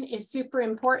chairperson is super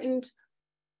important.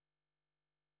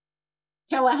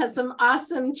 Tewa has some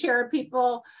awesome chair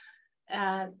people.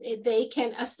 They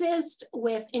can assist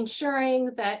with ensuring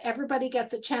that everybody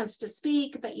gets a chance to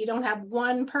speak, that you don't have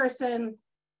one person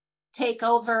take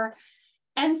over.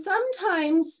 And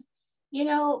sometimes, you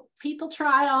know, people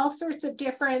try all sorts of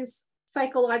different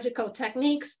psychological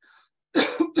techniques.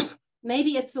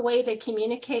 Maybe it's the way they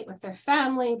communicate with their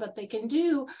family, but they can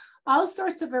do all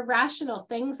sorts of irrational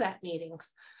things at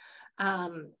meetings.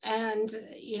 And,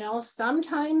 you know,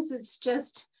 sometimes it's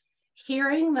just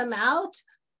hearing them out.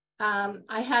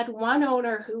 I had one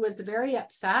owner who was very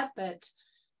upset that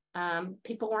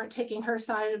people weren't taking her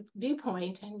side of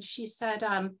viewpoint. And she said,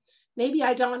 maybe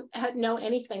I don't know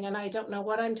anything and I don't know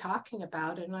what I'm talking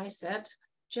about. And I said,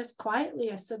 just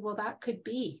quietly, I said, well, that could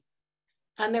be.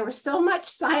 And there was so much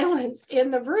silence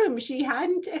in the room. She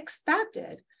hadn't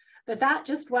expected that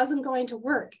just wasn't going to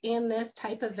work in this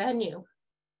type of venue.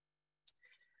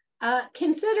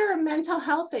 Consider mental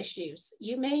health issues.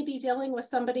 You may be dealing with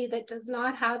somebody that does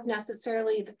not have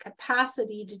necessarily the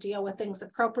capacity to deal with things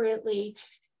appropriately.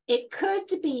 It could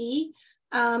be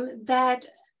that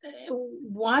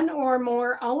one or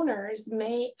more owners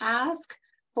may ask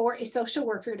for a social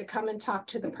worker to come and talk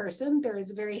to the person. There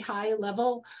is a very high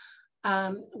level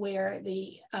where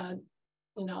the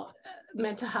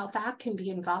Mental Health Act can be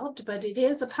involved, but it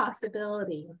is a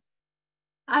possibility.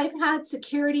 I've had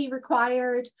security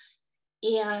required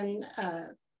in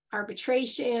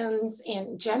arbitrations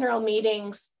and general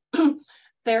meetings.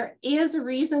 There is a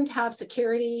reason to have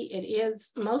security. It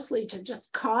is mostly to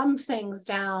just calm things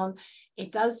down.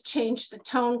 It does change the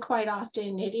tone quite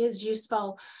often. It is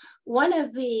useful. One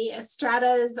of the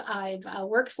stratas I've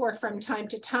worked for from time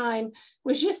to time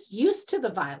was just used to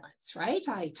the violence, right?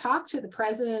 I talked to the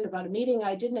president about a meeting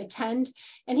I didn't attend,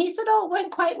 and he said, oh, it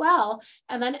went quite well.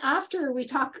 And then after we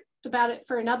talked about it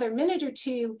for another minute or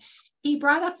two, he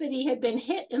brought up that he had been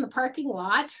hit in the parking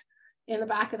lot in the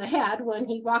back of the head when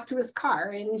he walked to his car.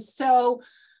 And so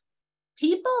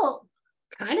people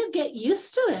kind of get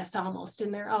used to this almost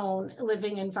in their own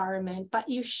living environment, but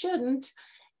you shouldn't.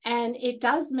 And it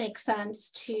does make sense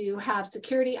to have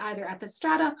security either at the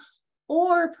strata,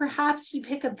 or perhaps you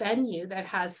pick a venue that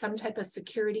has some type of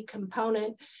security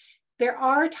component. There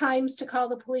are times to call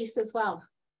the police as well.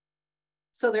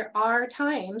 So there are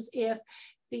times if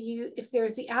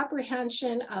there's the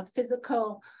apprehension of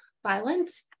physical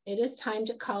violence, it is time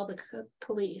to call the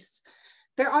police.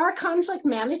 There are conflict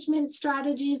management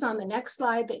strategies on the next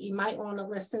slide that you might want to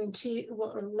listen to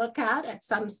or look at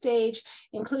some stage,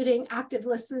 including active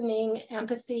listening,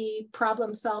 empathy,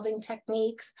 problem-solving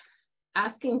techniques,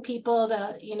 asking people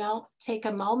to, take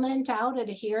a moment out at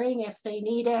a hearing if they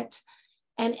need it,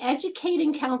 and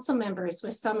educating council members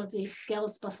with some of these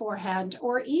skills beforehand,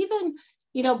 or even,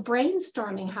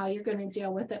 brainstorming how you're going to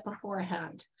deal with it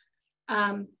beforehand.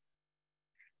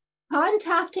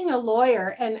 Contacting a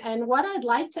lawyer, and what I'd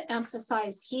like to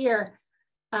emphasize here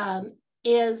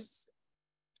is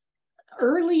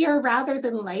earlier rather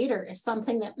than later is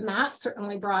something that Matt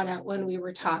certainly brought out when we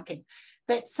were talking,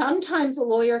 that sometimes a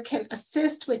lawyer can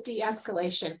assist with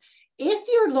de-escalation. If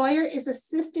your lawyer is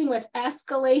assisting with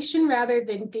escalation rather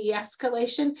than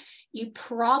de-escalation, you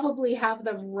probably have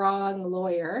the wrong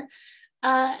lawyer.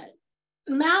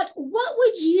 Matt, what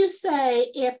would you say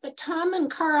if the Tom and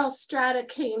Carl strata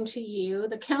came to you,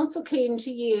 the council came to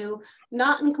you,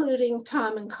 not including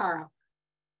Tom and Carl?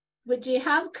 Would you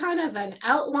have kind of an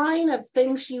outline of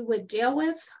things you would deal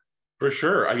with? For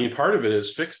sure. I mean, part of it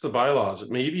is fix the bylaws.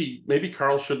 Maybe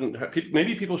Carl shouldn't have,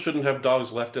 maybe people shouldn't have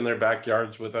dogs left in their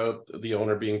backyards without the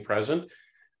owner being present.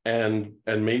 And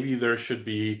maybe there should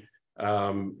be,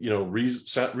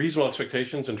 reasonable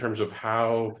expectations in terms of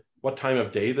what time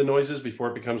of day the noise is before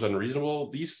it becomes unreasonable.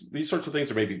 These sorts of things.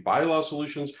 There may be bylaw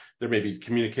solutions. There may be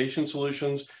communication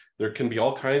solutions. There can be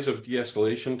all kinds of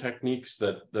de-escalation techniques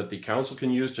that the council can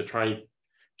use to try and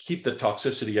keep the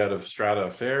toxicity out of strata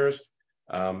affairs.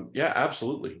 Yeah,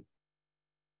 absolutely.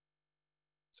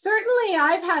 Certainly,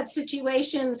 I've had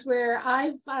situations where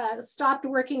I've stopped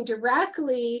working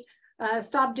directly,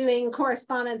 stopped doing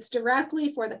correspondence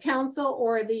directly for the council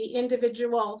or the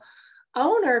individual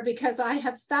owner, because I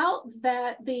have felt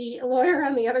that the lawyer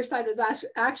on the other side was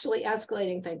actually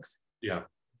escalating things. Yeah.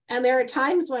 And there are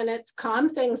times when it's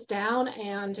calmed things down,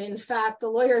 and in fact, the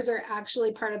lawyers are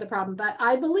actually part of the problem. But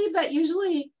I believe that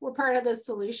usually we're part of the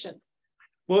solution.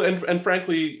 Well, and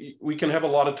frankly, we can have a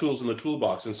lot of tools in the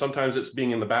toolbox, and sometimes it's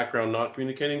being in the background, not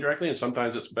communicating directly, and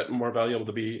sometimes it's more valuable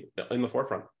to be in the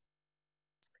forefront.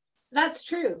 That's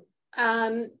true.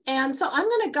 And so I'm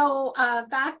going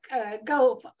to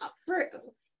go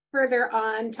further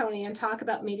on, Tony, and talk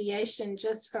about mediation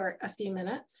just for a few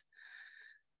minutes.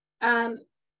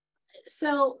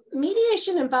 So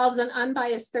mediation involves an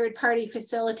unbiased third party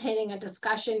facilitating a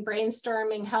discussion,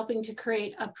 brainstorming, helping to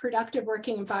create a productive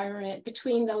working environment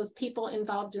between those people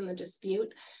involved in the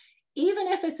dispute. Even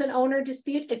if it's an owner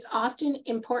dispute, it's often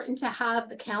important to have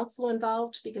the council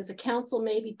involved, because the council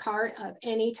may be part of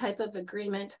any type of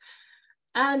agreement.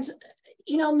 And,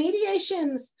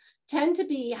 mediations tend to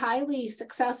be highly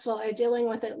successful at dealing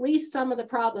with at least some of the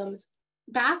problems.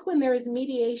 Back when there was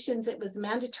mediations, it was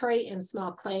mandatory in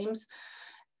small claims.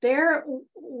 There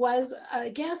was, I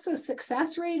guess, a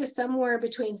success rate of somewhere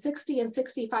between 60 and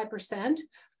 65%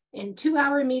 in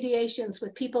 2-hour mediations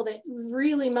with people that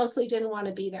really mostly didn't want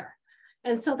to be there.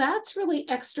 And so that's really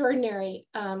extraordinary,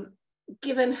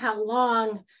 given how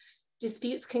long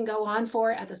disputes can go on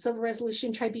for at the Civil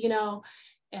Resolution Tribunal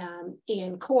and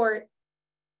in court.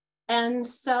 And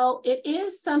so it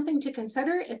is something to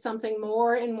consider. It's something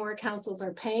more and more councils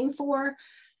are paying for.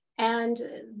 And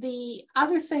the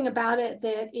other thing about it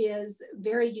that is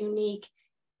very unique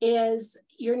is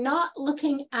you're not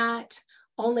looking at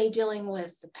only dealing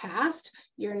with the past.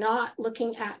 You're not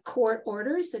looking at court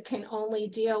orders that can only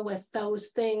deal with those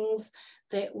things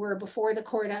that were before the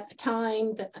court at the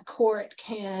time, that the court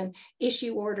can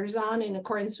issue orders on in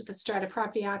accordance with the Strata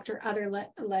Property Act or other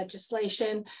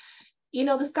legislation. You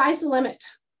know, the sky's the limit.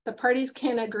 The parties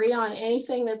can agree on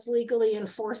anything that's legally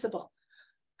enforceable.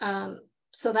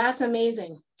 So that's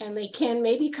amazing. And they can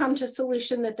maybe come to a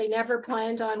solution that they never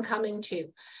planned on coming to.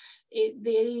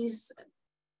 These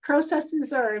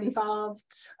processes are involved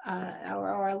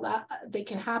or they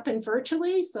can happen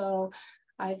virtually. So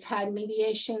I've had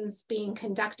mediations being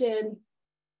conducted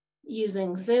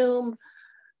using Zoom,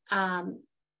 and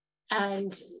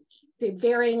the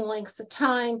varying lengths of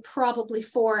time, probably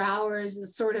 4 hours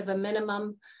is sort of a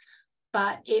minimum,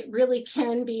 but it really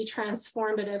can be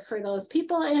transformative for those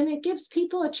people. And it gives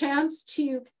people a chance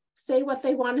to say what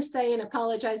they want to say and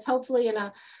apologize, hopefully in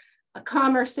a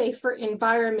calmer, safer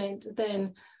environment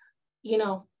than, you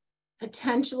know,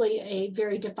 potentially a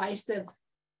very divisive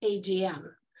AGM.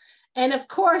 And of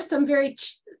course, some very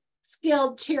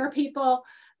skilled chair people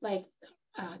like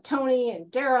Tony and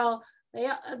Daryl,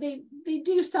 they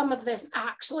do some of this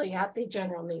actually at the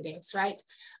general meetings, right?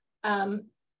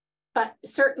 But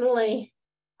certainly,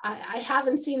 I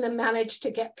haven't seen them manage to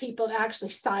get people to actually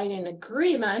sign an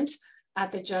agreement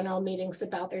at the general meetings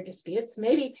about their disputes.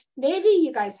 Maybe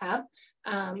you guys have,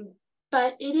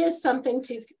 but it is something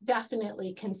to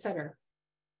definitely consider.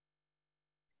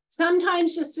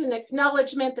 Sometimes just an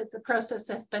acknowledgement that the process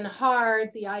has been hard,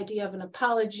 the idea of an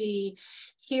apology,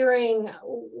 hearing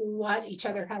what each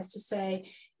other has to say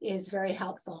is very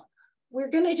helpful. We're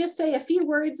going to just say a few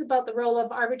words about the role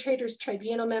of arbitrators,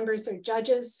 tribunal members, or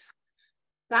judges.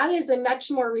 That is a much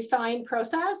more refined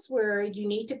process where you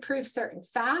need to prove certain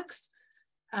facts.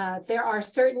 There are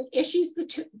certain issues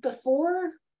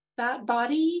before that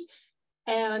body,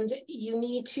 and you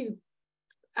need to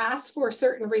ask for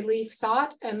certain relief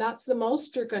sought, and that's the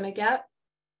most you're going to get.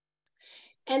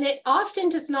 And it often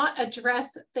does not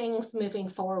address things moving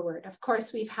forward. Of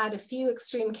course, we've had a few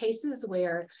extreme cases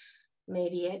where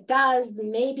maybe it does,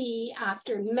 maybe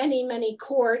after many, many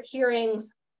court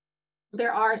hearings,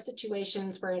 there are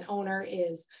situations where an owner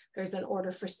there's an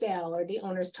order for sale or the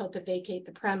owner is told to vacate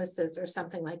the premises or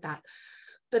something like that.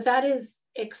 But that is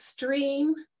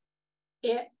extreme.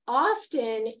 It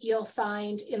often you'll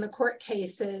find in the court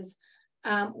cases,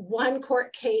 one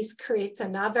court case creates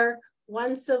another.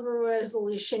 One civil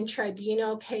resolution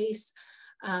tribunal case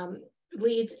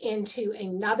leads into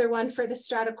another one for the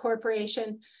Strata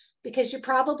Corporation, because you're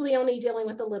probably only dealing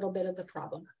with a little bit of the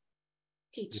problem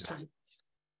each time.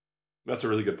 That's a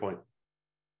really good point.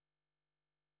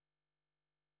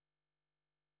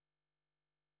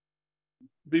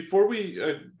 Before we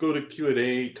go to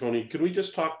Q&A, Tony, can we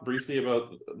just talk briefly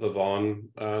about the Vaughan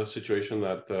situation,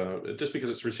 that just because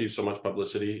it's received so much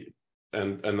publicity,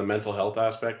 and the mental health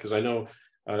aspect? Because I know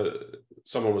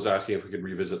someone was asking if we could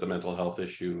revisit the mental health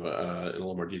issue in a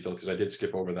little more detail, because I did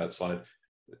skip over that slide.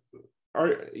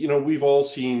 We've all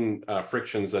seen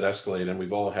frictions that escalate, and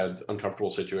we've all had uncomfortable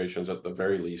situations at the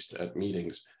very least at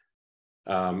meetings.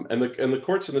 And the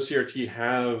courts and the CRT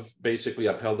have basically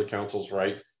upheld the council's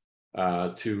right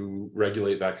to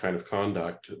regulate that kind of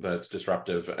conduct that's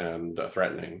disruptive and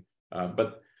threatening.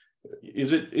 But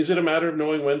is it a matter of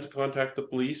knowing when to contact the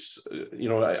police?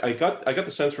 I got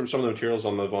the sense from some of the materials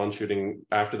on the Vaughan shooting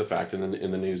after the fact in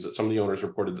the news that some of the owners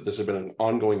reported that this had been an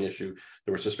ongoing issue.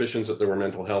 There were suspicions that there were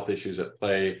mental health issues at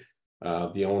play.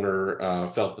 The owner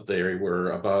felt that they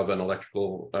were above an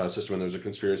electrical system, and there was a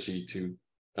conspiracy to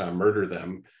murder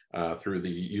them through the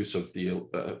use of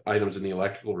the items in the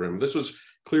electrical room. This was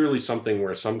clearly something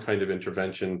where some kind of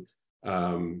intervention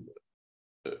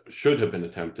should have been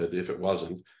attempted if it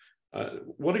wasn't.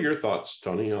 What are your thoughts,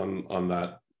 Tony, on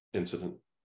that incident?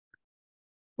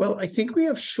 Well, I think we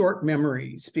have short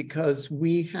memories because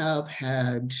we have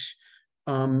had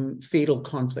fatal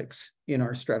conflicts in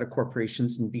our strata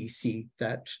corporations in BC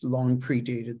that long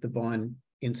predated the Vaughan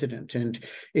incident, and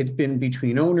it's been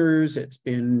between owners, it's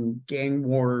been gang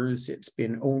wars, it's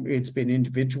been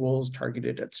individuals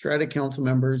targeted at strata council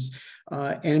members,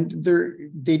 and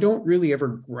they don't really ever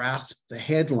grasp the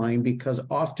headline, because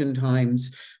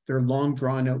oftentimes they're long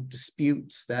drawn out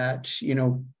disputes that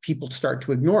people start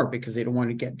to ignore because they don't want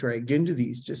to get dragged into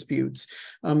these disputes.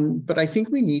 But I think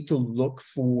we need to look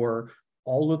for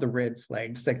all of the red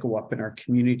flags that go up in our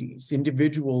communities.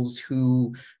 Individuals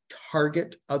who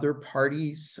target other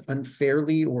parties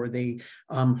unfairly, or they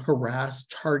harass,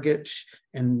 target,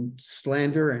 and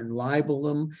slander and libel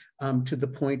them to the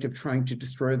point of trying to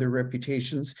destroy their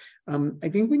reputations. I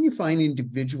think when you find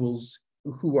individuals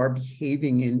who are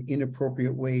behaving in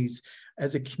inappropriate ways,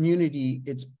 as a community,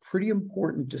 it's pretty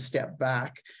important to step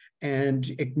back and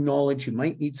acknowledge you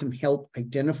might need some help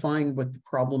identifying what the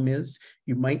problem is.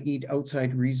 You might need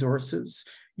outside resources.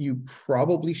 You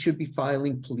probably should be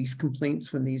filing police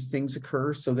complaints when these things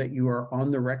occur so that you are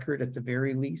on the record at the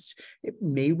very least. It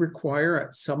may require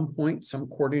at some point some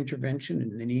court intervention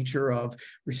in the nature of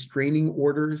restraining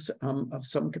orders of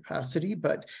some capacity.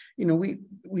 But, you know,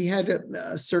 we had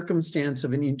a circumstance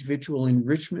of an individual in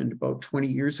Richmond about 20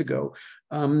 years ago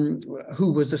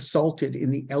who was assaulted in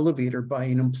the elevator by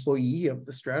an employee of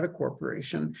the Strata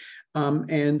Corporation.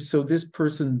 And so this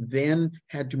person then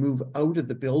had to move out of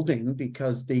the building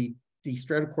because the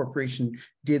Strata Corporation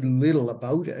did little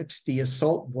about it. The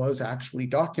assault was actually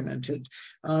documented.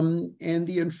 And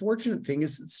the unfortunate thing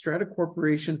is that Strata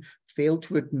Corporation failed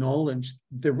to acknowledge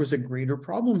there was a greater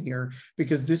problem here,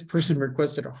 because this person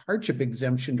requested a hardship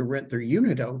exemption to rent their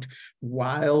unit out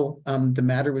while the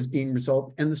matter was being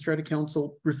resolved, and the Strata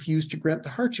Council refused to grant the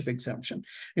hardship exemption.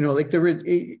 You know, like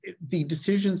the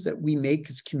decisions that we make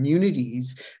as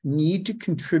communities need to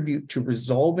contribute to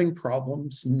resolving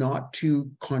problems, not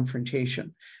to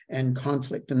confrontation and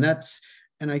conflict.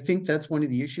 And I think that's one of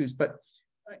the issues. But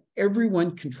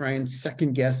everyone can try and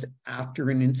second guess after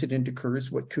an incident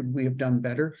occurs, what could we have done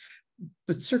better?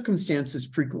 But circumstances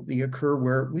frequently occur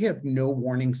where we have no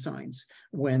warning signs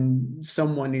when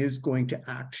someone is going to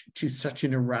act to such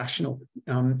an irrational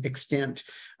extent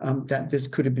that this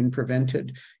could have been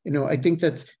prevented. You know, I think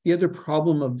that's the other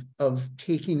problem of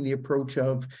taking the approach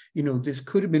of, you know, this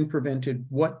could have been prevented.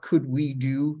 What could we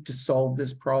do to solve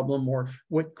this problem, or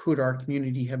what could our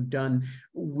community have done?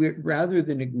 Rather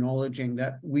than acknowledging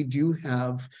that we do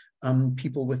have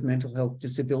people with mental health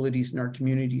disabilities in our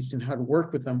communities and how to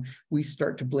work with them, we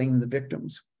start to blame the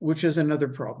victims, which is another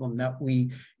problem that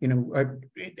we, you know,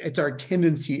 it's our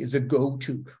tendency is a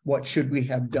go-to. What should we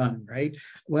have done, right?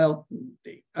 Well,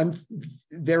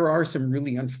 there are some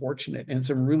really unfortunate and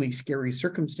some really scary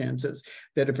circumstances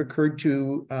that have occurred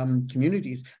to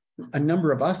communities. A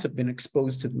number of us have been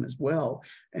exposed to them as well.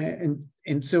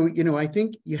 And so, you know, I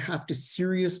think you have to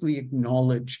seriously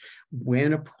acknowledge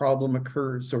when a problem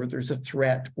occurs, or there's a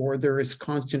threat, or there is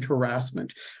constant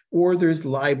harassment, or there's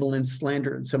libel and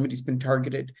slander and somebody's been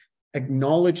targeted.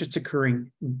 Acknowledge it's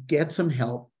occurring, get some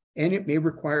help. And it may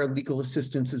require legal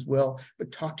assistance as well, but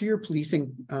talk to your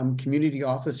policing community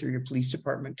office or your police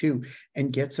department too,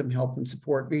 and get some help and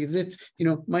support. Because it's, you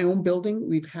know, my own building,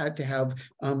 we've had to have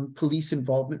police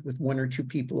involvement with 1 or 2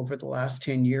 people over the last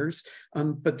 10 years,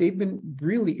 but they've been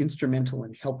really instrumental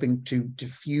in helping to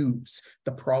diffuse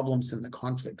the problems and the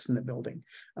conflicts in the building.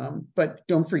 But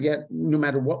don't forget, no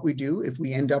matter what we do, if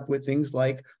we end up with things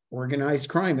like organized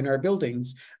crime in our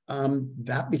buildings,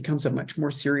 that becomes a much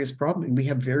more serious problem, and we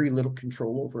have very little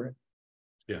control over it.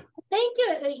 Yeah. Thank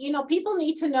you. You know, people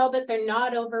need to know that they're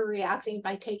not overreacting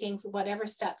by taking whatever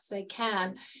steps they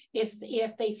can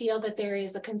if they feel that there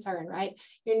is a concern, right?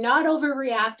 You're not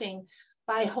overreacting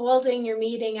by holding your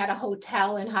meeting at a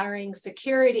hotel and hiring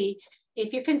security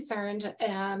if you're concerned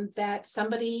that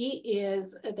somebody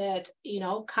is, that, you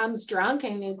know, comes drunk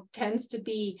and it tends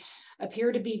to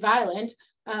appear to be violent,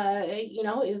 you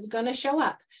know, is going to show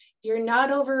up. You're not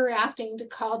overreacting to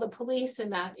call the police in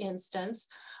that instance.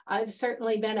 I've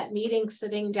certainly been at meetings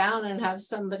sitting down and have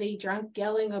somebody drunk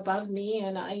yelling above me,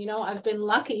 and you know, I've been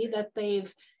lucky that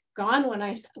they've gone when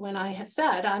I have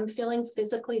said, I'm feeling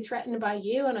physically threatened by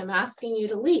you and I'm asking you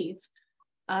to leave,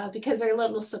 because they're a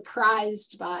little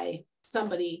surprised by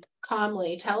somebody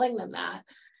calmly telling them that.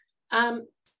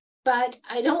 But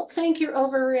I don't think you're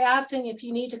overreacting if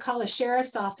you need to call a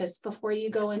sheriff's office before you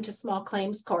go into small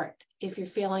claims court, if you're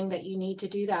feeling that you need to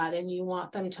do that and you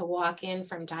want them to walk in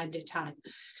from time to time.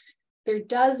 There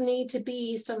does need to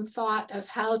be some thought of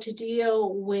how to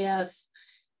deal with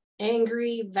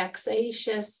angry,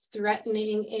 vexatious,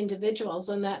 threatening individuals,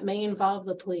 and that may involve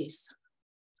the police.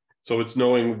 So it's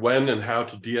knowing when and how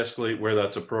to de-escalate where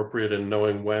that's appropriate, and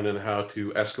knowing when and how to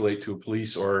escalate to a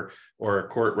police or a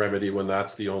court remedy when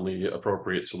that's the only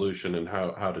appropriate solution, and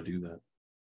how to do that.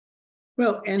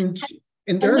 Well, and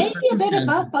maybe a bit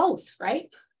about both,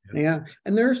 right? Yeah,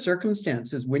 and there are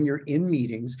circumstances when you're in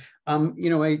meetings. You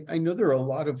know, I know there are a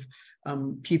lot of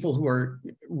people who are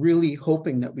really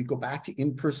hoping that we go back to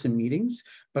in-person meetings,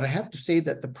 but I have to say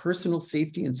that the personal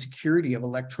safety and security of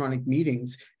electronic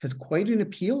meetings has quite an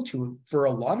appeal for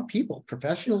a lot of people,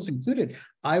 professionals included.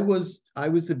 I was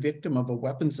the victim of a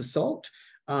weapons assault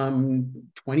 20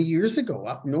 years ago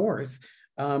up north.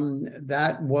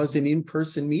 That was an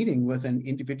in-person meeting with an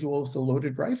individual with a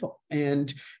loaded rifle.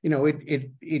 And, you know,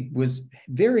 it was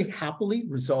very happily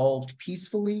resolved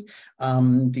peacefully.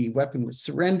 The weapon was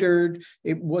surrendered.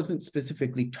 It wasn't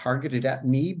specifically targeted at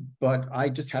me, but I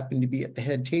just happened to be at the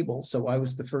head table. So I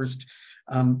was the first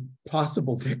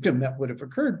possible victim that would have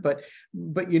occurred.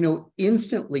 But you know,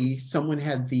 instantly someone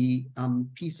had the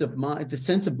peace of mind, the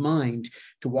sense of mind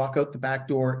to walk out the back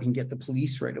door and get the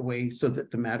police right away so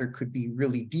that the matter could be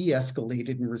really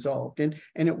de-escalated and resolved. And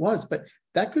it was, but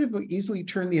that could have easily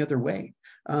turned the other way.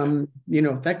 You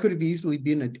know, that could have easily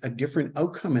been a different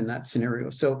outcome in that scenario.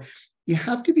 So you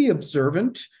have to be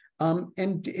observant.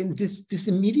 And this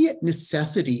immediate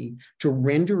necessity to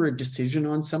render a decision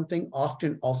on something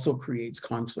often also creates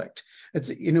conflict. It's,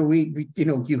 you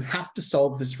know, you have to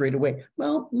solve this right away.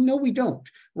 Well, no, we don't.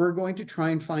 We're going to try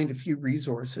and find a few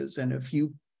resources and a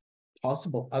few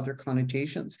possible other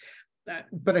connotations.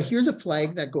 But here's a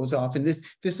flag that goes off, and this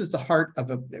is the heart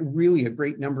of really a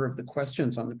great number of the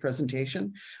questions on the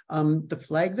presentation. The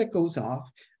flag that goes off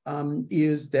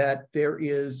is that there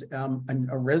is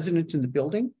a resident in the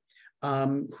building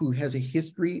who has a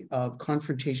history of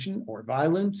confrontation or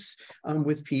violence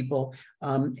with people.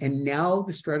 And now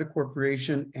the Strata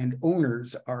Corporation and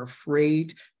owners are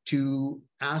afraid to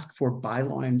ask for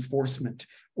bylaw enforcement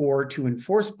or to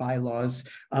enforce bylaws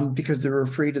because they're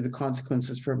afraid of the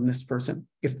consequences from this person.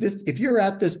 If you're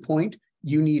at this point,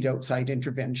 you need outside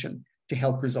intervention to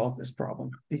help resolve this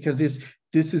problem, because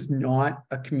this is not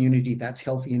a community that's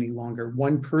healthy any longer.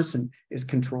 One person is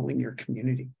controlling your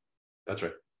community. That's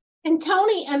right. And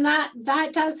Tony, and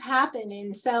that does happen.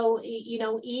 And so, you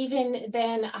know, even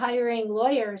then hiring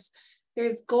lawyers,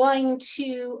 there's going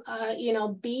to, you know,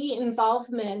 be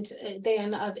involvement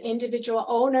then of individual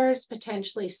owners,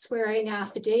 potentially swearing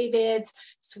affidavits,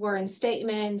 sworn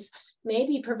statements,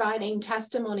 maybe providing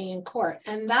testimony in court.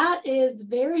 And that is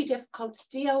very difficult to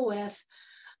deal with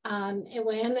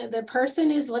when the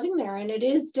person is living there. And it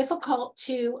is difficult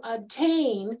to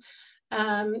obtain,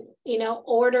 you know,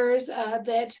 orders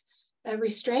that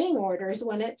restraining orders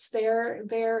when it's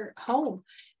their home.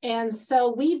 And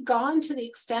so we've gone to the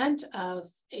extent of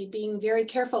being very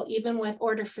careful, even with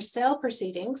order for sale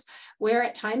proceedings, where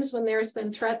at times when there's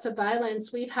been threats of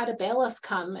violence, we've had a bailiff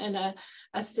come and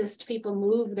assist people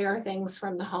move their things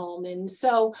from the home. And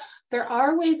so there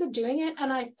are ways of doing it.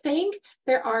 And I think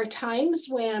there are times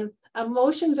when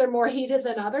emotions are more heated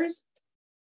than others.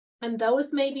 And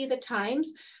those may be the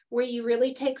times where you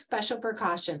really take special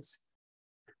precautions.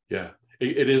 Yeah,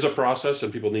 it is a process,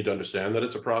 and people need to understand that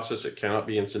it's a process. It cannot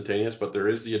be instantaneous, but there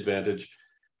is the advantage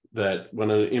that when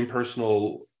an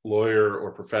impersonal lawyer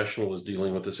or professional is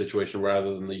dealing with the situation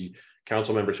rather than the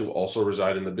council members who also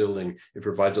reside in the building, it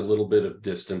provides a little bit of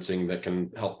distancing that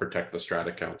can help protect the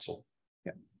Strata Council.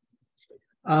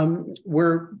 Yeah.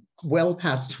 We're well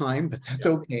past time, but that's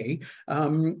okay.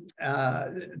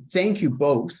 Thank you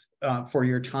both for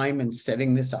your time in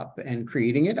setting this up and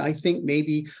creating it. I think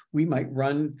maybe we might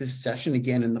run this session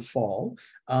again in the fall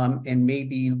and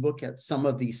maybe look at some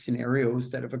of these scenarios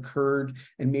that have occurred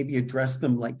and maybe address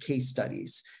them like case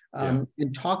studies. And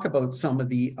talk about some of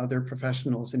the other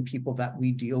professionals and people that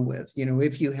we deal with. You know,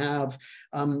 if you have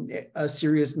a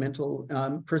serious mental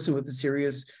person with a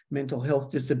serious mental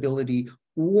health disability,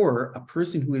 or a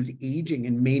person who is aging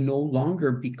and may no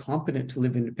longer be competent to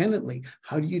live independently,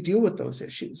 how do you deal with those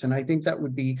issues? And I think that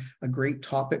would be a great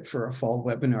topic for a fall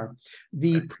webinar.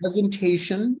 The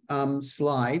presentation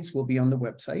slides will be on the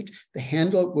website. The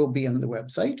handout will be on the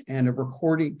website, and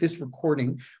this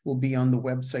recording will be on the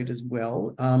website as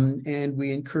well. And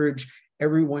we encourage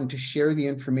everyone to share the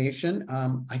information.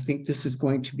 I think this is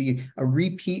going to be a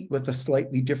repeat with a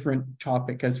slightly different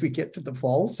topic as we get to the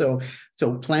fall. So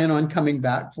plan on coming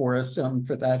back for us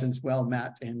for that as well,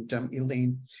 Matt and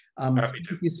Elaine. Thank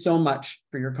you so much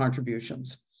for your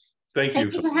contributions. Thank you.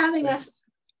 Thank you for having us.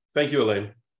 Thank you, Elaine.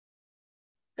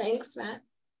 Thanks, Matt.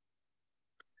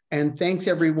 And thanks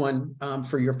everyone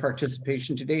for your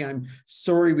participation today. I'm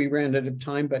sorry we ran out of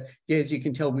time, but as you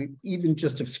can tell, we even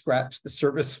just have scratched the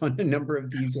surface on a number of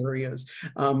these areas.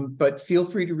 But feel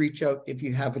free to reach out if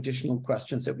you have additional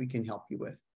questions that we can help you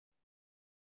with.